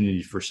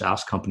opportunity for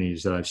SaaS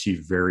companies that I've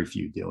seen very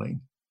few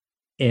doing.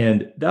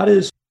 And that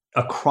is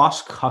a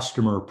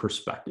cross-customer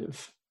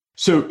perspective.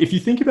 So if you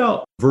think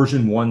about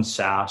version 1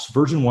 SaaS,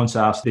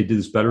 they did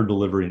this better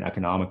delivery and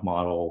economic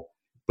model,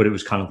 but it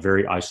was kind of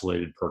very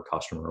isolated per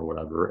customer or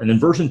whatever. And then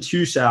version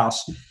 2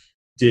 SaaS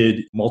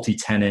did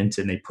multi-tenant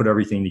and they put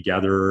everything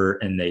together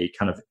and they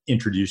kind of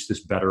introduced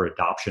this better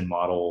adoption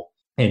model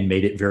and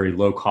made it very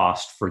low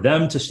cost for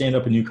them to stand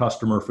up a new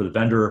customer for the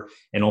vendor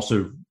and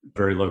also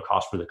very low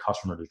cost for the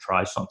customer to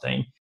try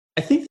something.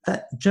 I think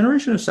that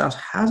generation of SaaS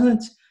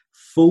hasn't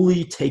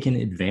fully taken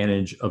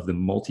advantage of the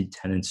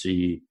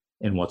multi-tenancy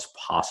and what's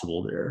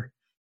possible there.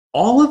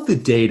 All of the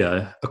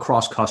data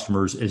across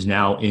customers is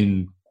now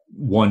in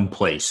one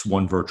place,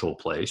 one virtual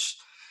place,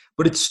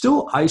 but it's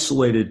still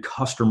isolated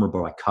customer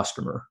by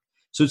customer.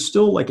 So it's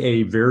still like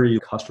a very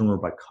customer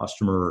by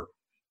customer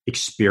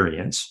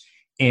experience.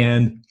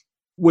 And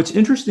what's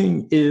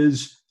interesting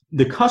is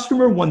the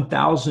customer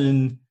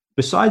 1000,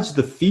 besides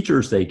the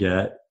features they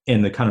get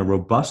and the kind of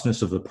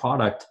robustness of the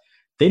product,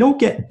 they don't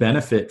get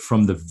benefit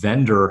from the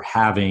vendor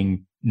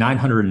having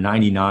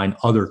 999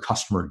 other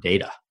customer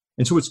data.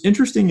 And so what's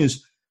interesting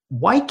is,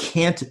 why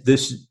can't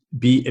this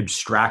be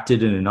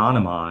abstracted and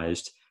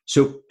anonymized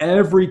so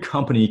every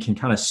company can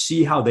kind of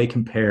see how they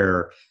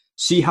compare,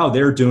 see how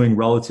they're doing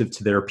relative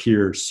to their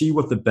peers, see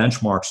what the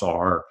benchmarks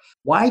are?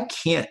 Why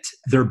can't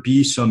there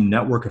be some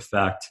network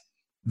effect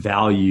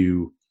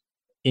value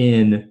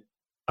in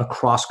a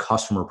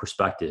cross-customer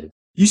perspective?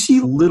 You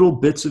see little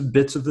bits of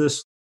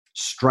this.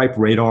 Stripe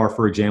Radar,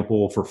 for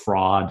example, for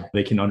fraud.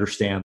 They can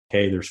understand,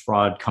 hey, there's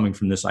fraud coming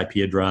from this IP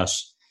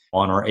address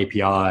on our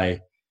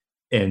API.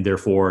 And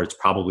therefore, it's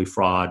probably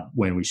fraud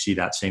when we see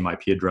that same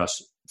IP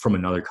address from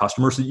another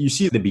customer. So you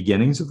see the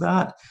beginnings of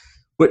that,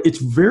 but it's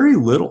very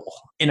little.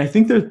 And I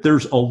think that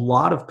there's a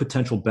lot of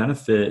potential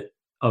benefit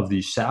of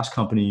these SaaS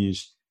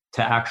companies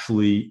to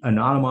actually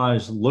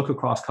anonymize, look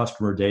across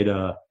customer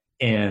data,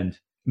 and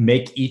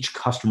make each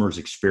customer's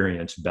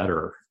experience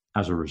better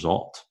as a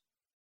result.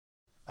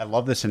 I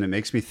love this, and it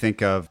makes me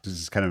think of, this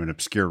is kind of an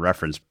obscure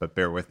reference, but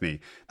bear with me.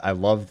 I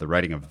love the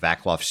writing of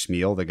Vaclav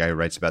Smil, the guy who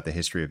writes about the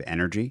history of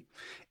energy,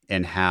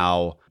 and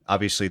how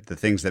obviously the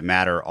things that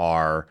matter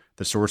are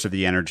the source of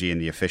the energy and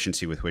the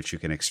efficiency with which you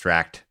can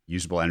extract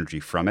usable energy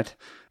from it.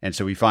 And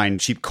so we find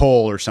cheap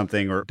coal or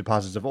something, or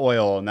deposits of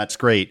oil, and that's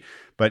great.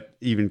 But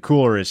even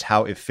cooler is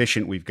how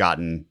efficient we've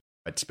gotten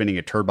at spinning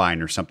a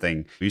turbine or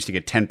something. We used to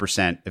get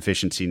 10%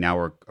 efficiency. Now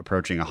we're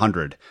approaching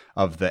 100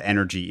 of the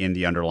energy in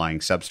the underlying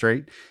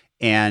substrate.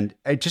 And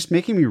it just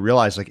making me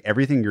realize, like,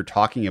 everything you're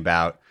talking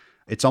about,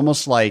 it's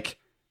almost like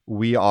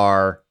we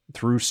are,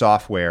 through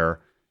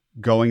software,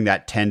 going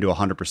that 10 to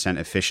 100%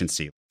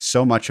 efficiency.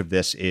 So much of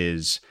this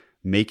is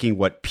making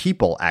what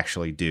people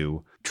actually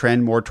do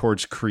trend more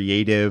towards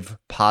creative,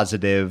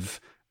 positive,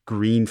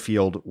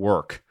 greenfield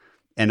work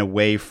and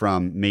away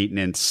from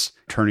maintenance,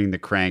 turning the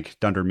crank,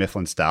 Dunder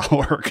Mifflin style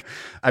work.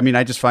 I mean,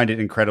 I just find it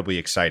incredibly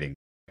exciting.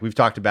 We've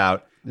talked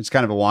about, it's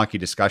kind of a wonky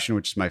discussion,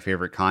 which is my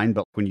favorite kind,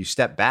 but when you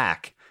step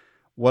back,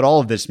 what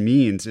all of this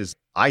means is,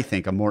 I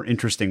think, a more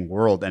interesting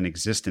world and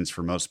existence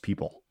for most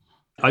people.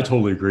 I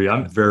totally agree.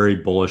 I'm very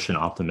bullish and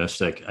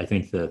optimistic. I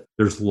think that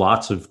there's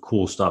lots of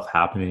cool stuff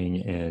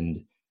happening.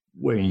 And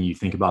when you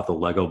think about the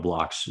Lego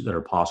blocks that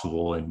are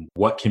possible and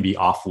what can be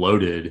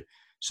offloaded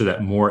so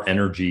that more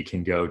energy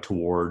can go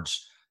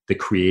towards the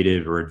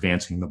creative or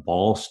advancing the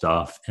ball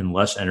stuff and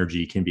less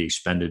energy can be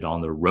expended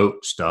on the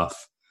rote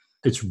stuff,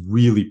 it's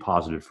really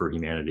positive for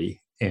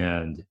humanity.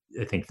 And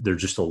I think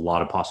there's just a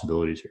lot of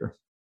possibilities here.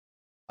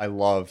 I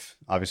love,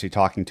 obviously,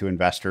 talking to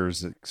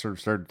investors. It sort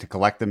of started to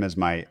collect them as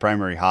my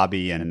primary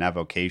hobby and an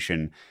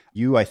avocation.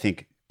 You, I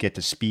think, get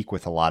to speak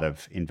with a lot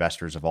of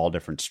investors of all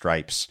different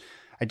stripes.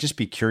 I'd just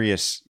be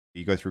curious,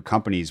 you go through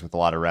companies with a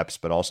lot of reps,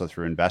 but also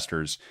through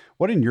investors.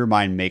 What in your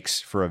mind makes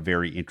for a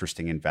very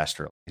interesting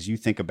investor? As you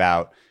think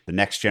about the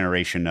next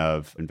generation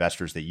of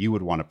investors that you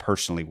would want to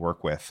personally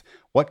work with,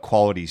 what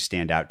qualities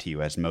stand out to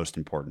you as most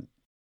important?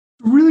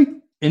 Really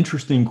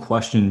interesting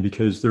question,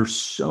 because there's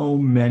so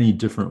many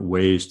different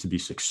ways to be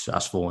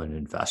successful in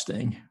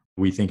investing.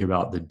 We think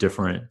about the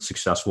different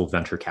successful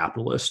venture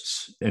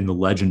capitalists and the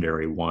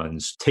legendary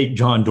ones. Take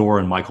John Doerr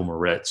and Michael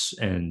Moritz.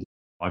 And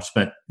I've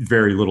spent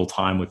very little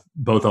time with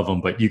both of them,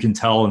 but you can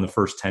tell in the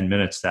first 10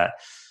 minutes that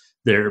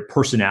their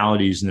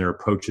personalities and their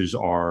approaches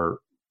are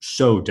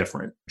so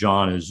different.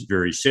 John is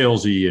very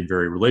salesy and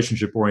very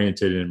relationship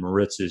oriented, and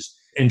Moritz is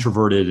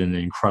introverted and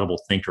an incredible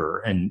thinker.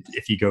 And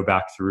if you go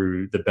back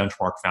through the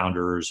benchmark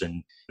founders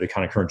and the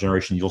kind of current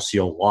generation, you'll see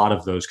a lot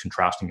of those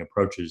contrasting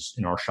approaches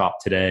in our shop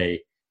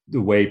today.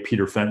 The way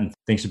Peter Fenton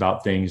thinks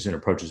about things and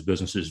approaches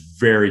business is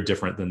very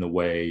different than the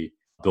way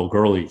Bill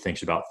Gurley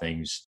thinks about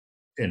things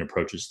and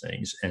approaches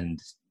things. And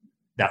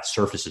that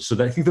surfaces. So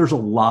I think there's a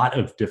lot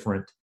of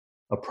different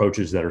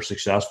approaches that are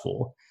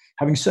successful.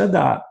 Having said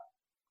that,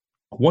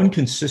 one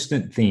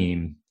consistent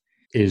theme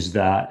is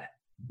that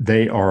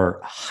they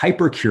are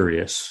hyper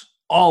curious.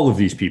 All of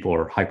these people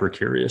are hyper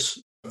curious.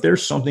 If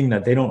there's something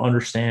that they don't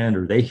understand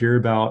or they hear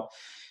about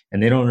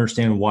and they don't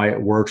understand why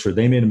it works, or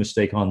they made a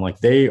mistake on, like,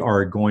 they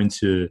are going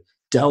to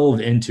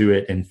delve into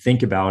it and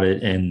think about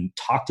it and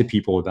talk to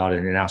people about it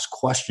and ask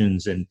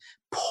questions and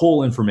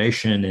pull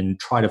information and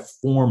try to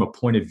form a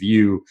point of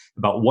view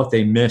about what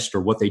they missed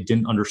or what they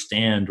didn't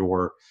understand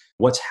or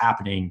what's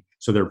happening.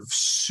 So they're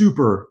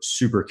super,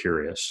 super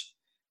curious,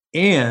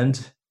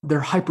 and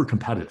they're hyper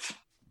competitive.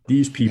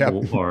 These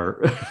people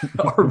are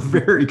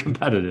very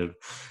competitive.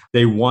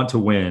 They want to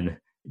win.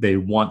 They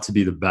want to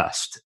be the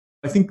best.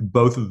 I think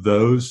both of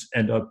those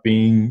end up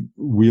being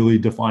really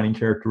defining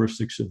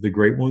characteristics of the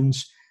great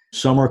ones.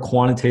 Some are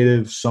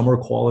quantitative, some are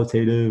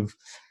qualitative,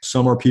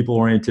 some are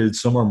people-oriented,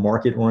 some are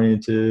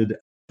market-oriented.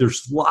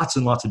 There's lots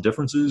and lots of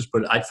differences,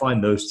 but I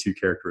find those two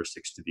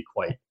characteristics to be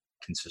quite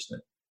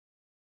consistent.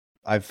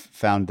 I've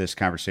found this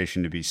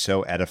conversation to be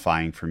so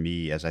edifying for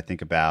me as I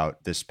think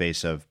about this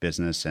space of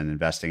business and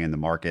investing in the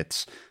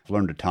markets. I've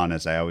learned a ton,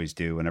 as I always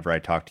do, whenever I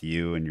talk to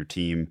you and your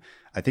team.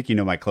 I think you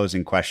know my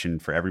closing question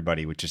for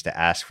everybody, which is to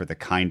ask for the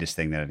kindest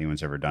thing that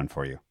anyone's ever done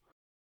for you.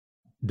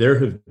 There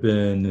have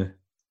been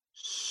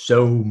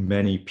so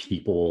many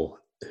people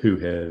who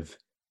have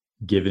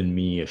given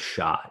me a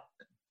shot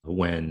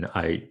when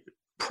I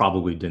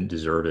probably didn't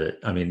deserve it.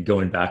 I mean,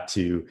 going back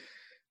to,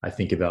 I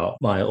think about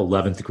my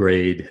 11th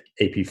grade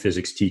AP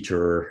physics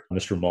teacher,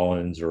 Mr.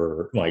 Mullins,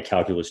 or my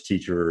calculus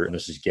teacher,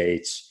 Mrs.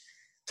 Gates,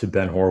 to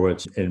Ben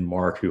Horowitz and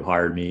Mark, who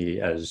hired me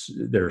as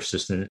their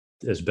assistant,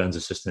 as Ben's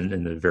assistant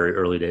in the very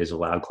early days of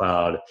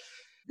LabCloud,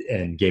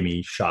 and gave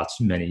me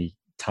shots many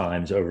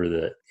times over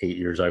the 8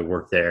 years I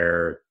worked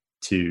there,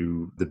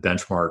 to the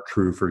Benchmark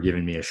crew for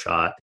giving me a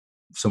shot,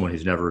 someone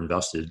who's never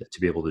invested to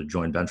be able to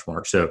join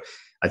Benchmark. So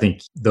I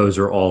think those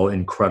are all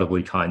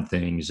incredibly kind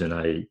things. And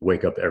I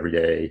wake up every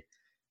day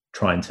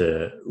trying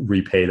to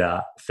repay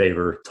that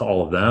favor to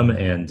all of them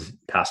and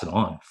pass it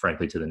on,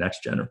 frankly, to the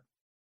next generation.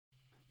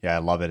 Yeah, I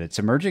love it. It's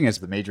emerging as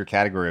the major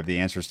category of the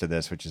answers to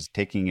this, which is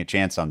taking a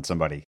chance on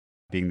somebody,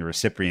 being the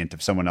recipient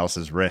of someone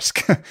else's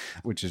risk,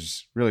 which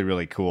is really,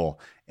 really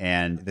cool.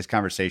 And this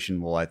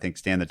conversation will, I think,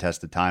 stand the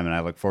test of time. And I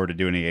look forward to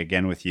doing it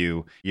again with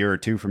you a year or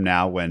two from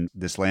now when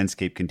this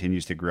landscape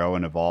continues to grow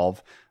and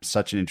evolve.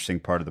 Such an interesting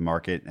part of the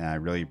market. And I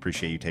really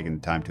appreciate you taking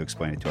the time to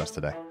explain it to us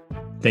today.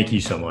 Thank you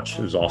so much.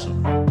 It was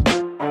awesome.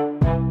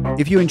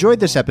 If you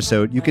enjoyed this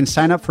episode, you can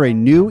sign up for a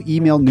new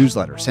email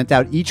newsletter sent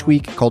out each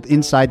week called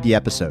Inside the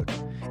Episode.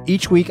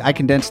 Each week, I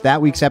condense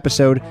that week's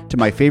episode to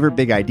my favorite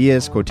big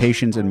ideas,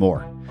 quotations, and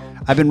more.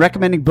 I've been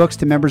recommending books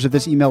to members of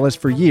this email list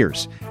for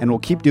years and will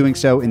keep doing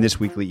so in this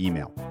weekly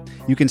email.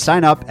 You can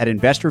sign up at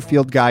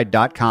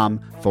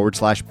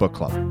investorfieldguide.com/book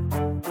club.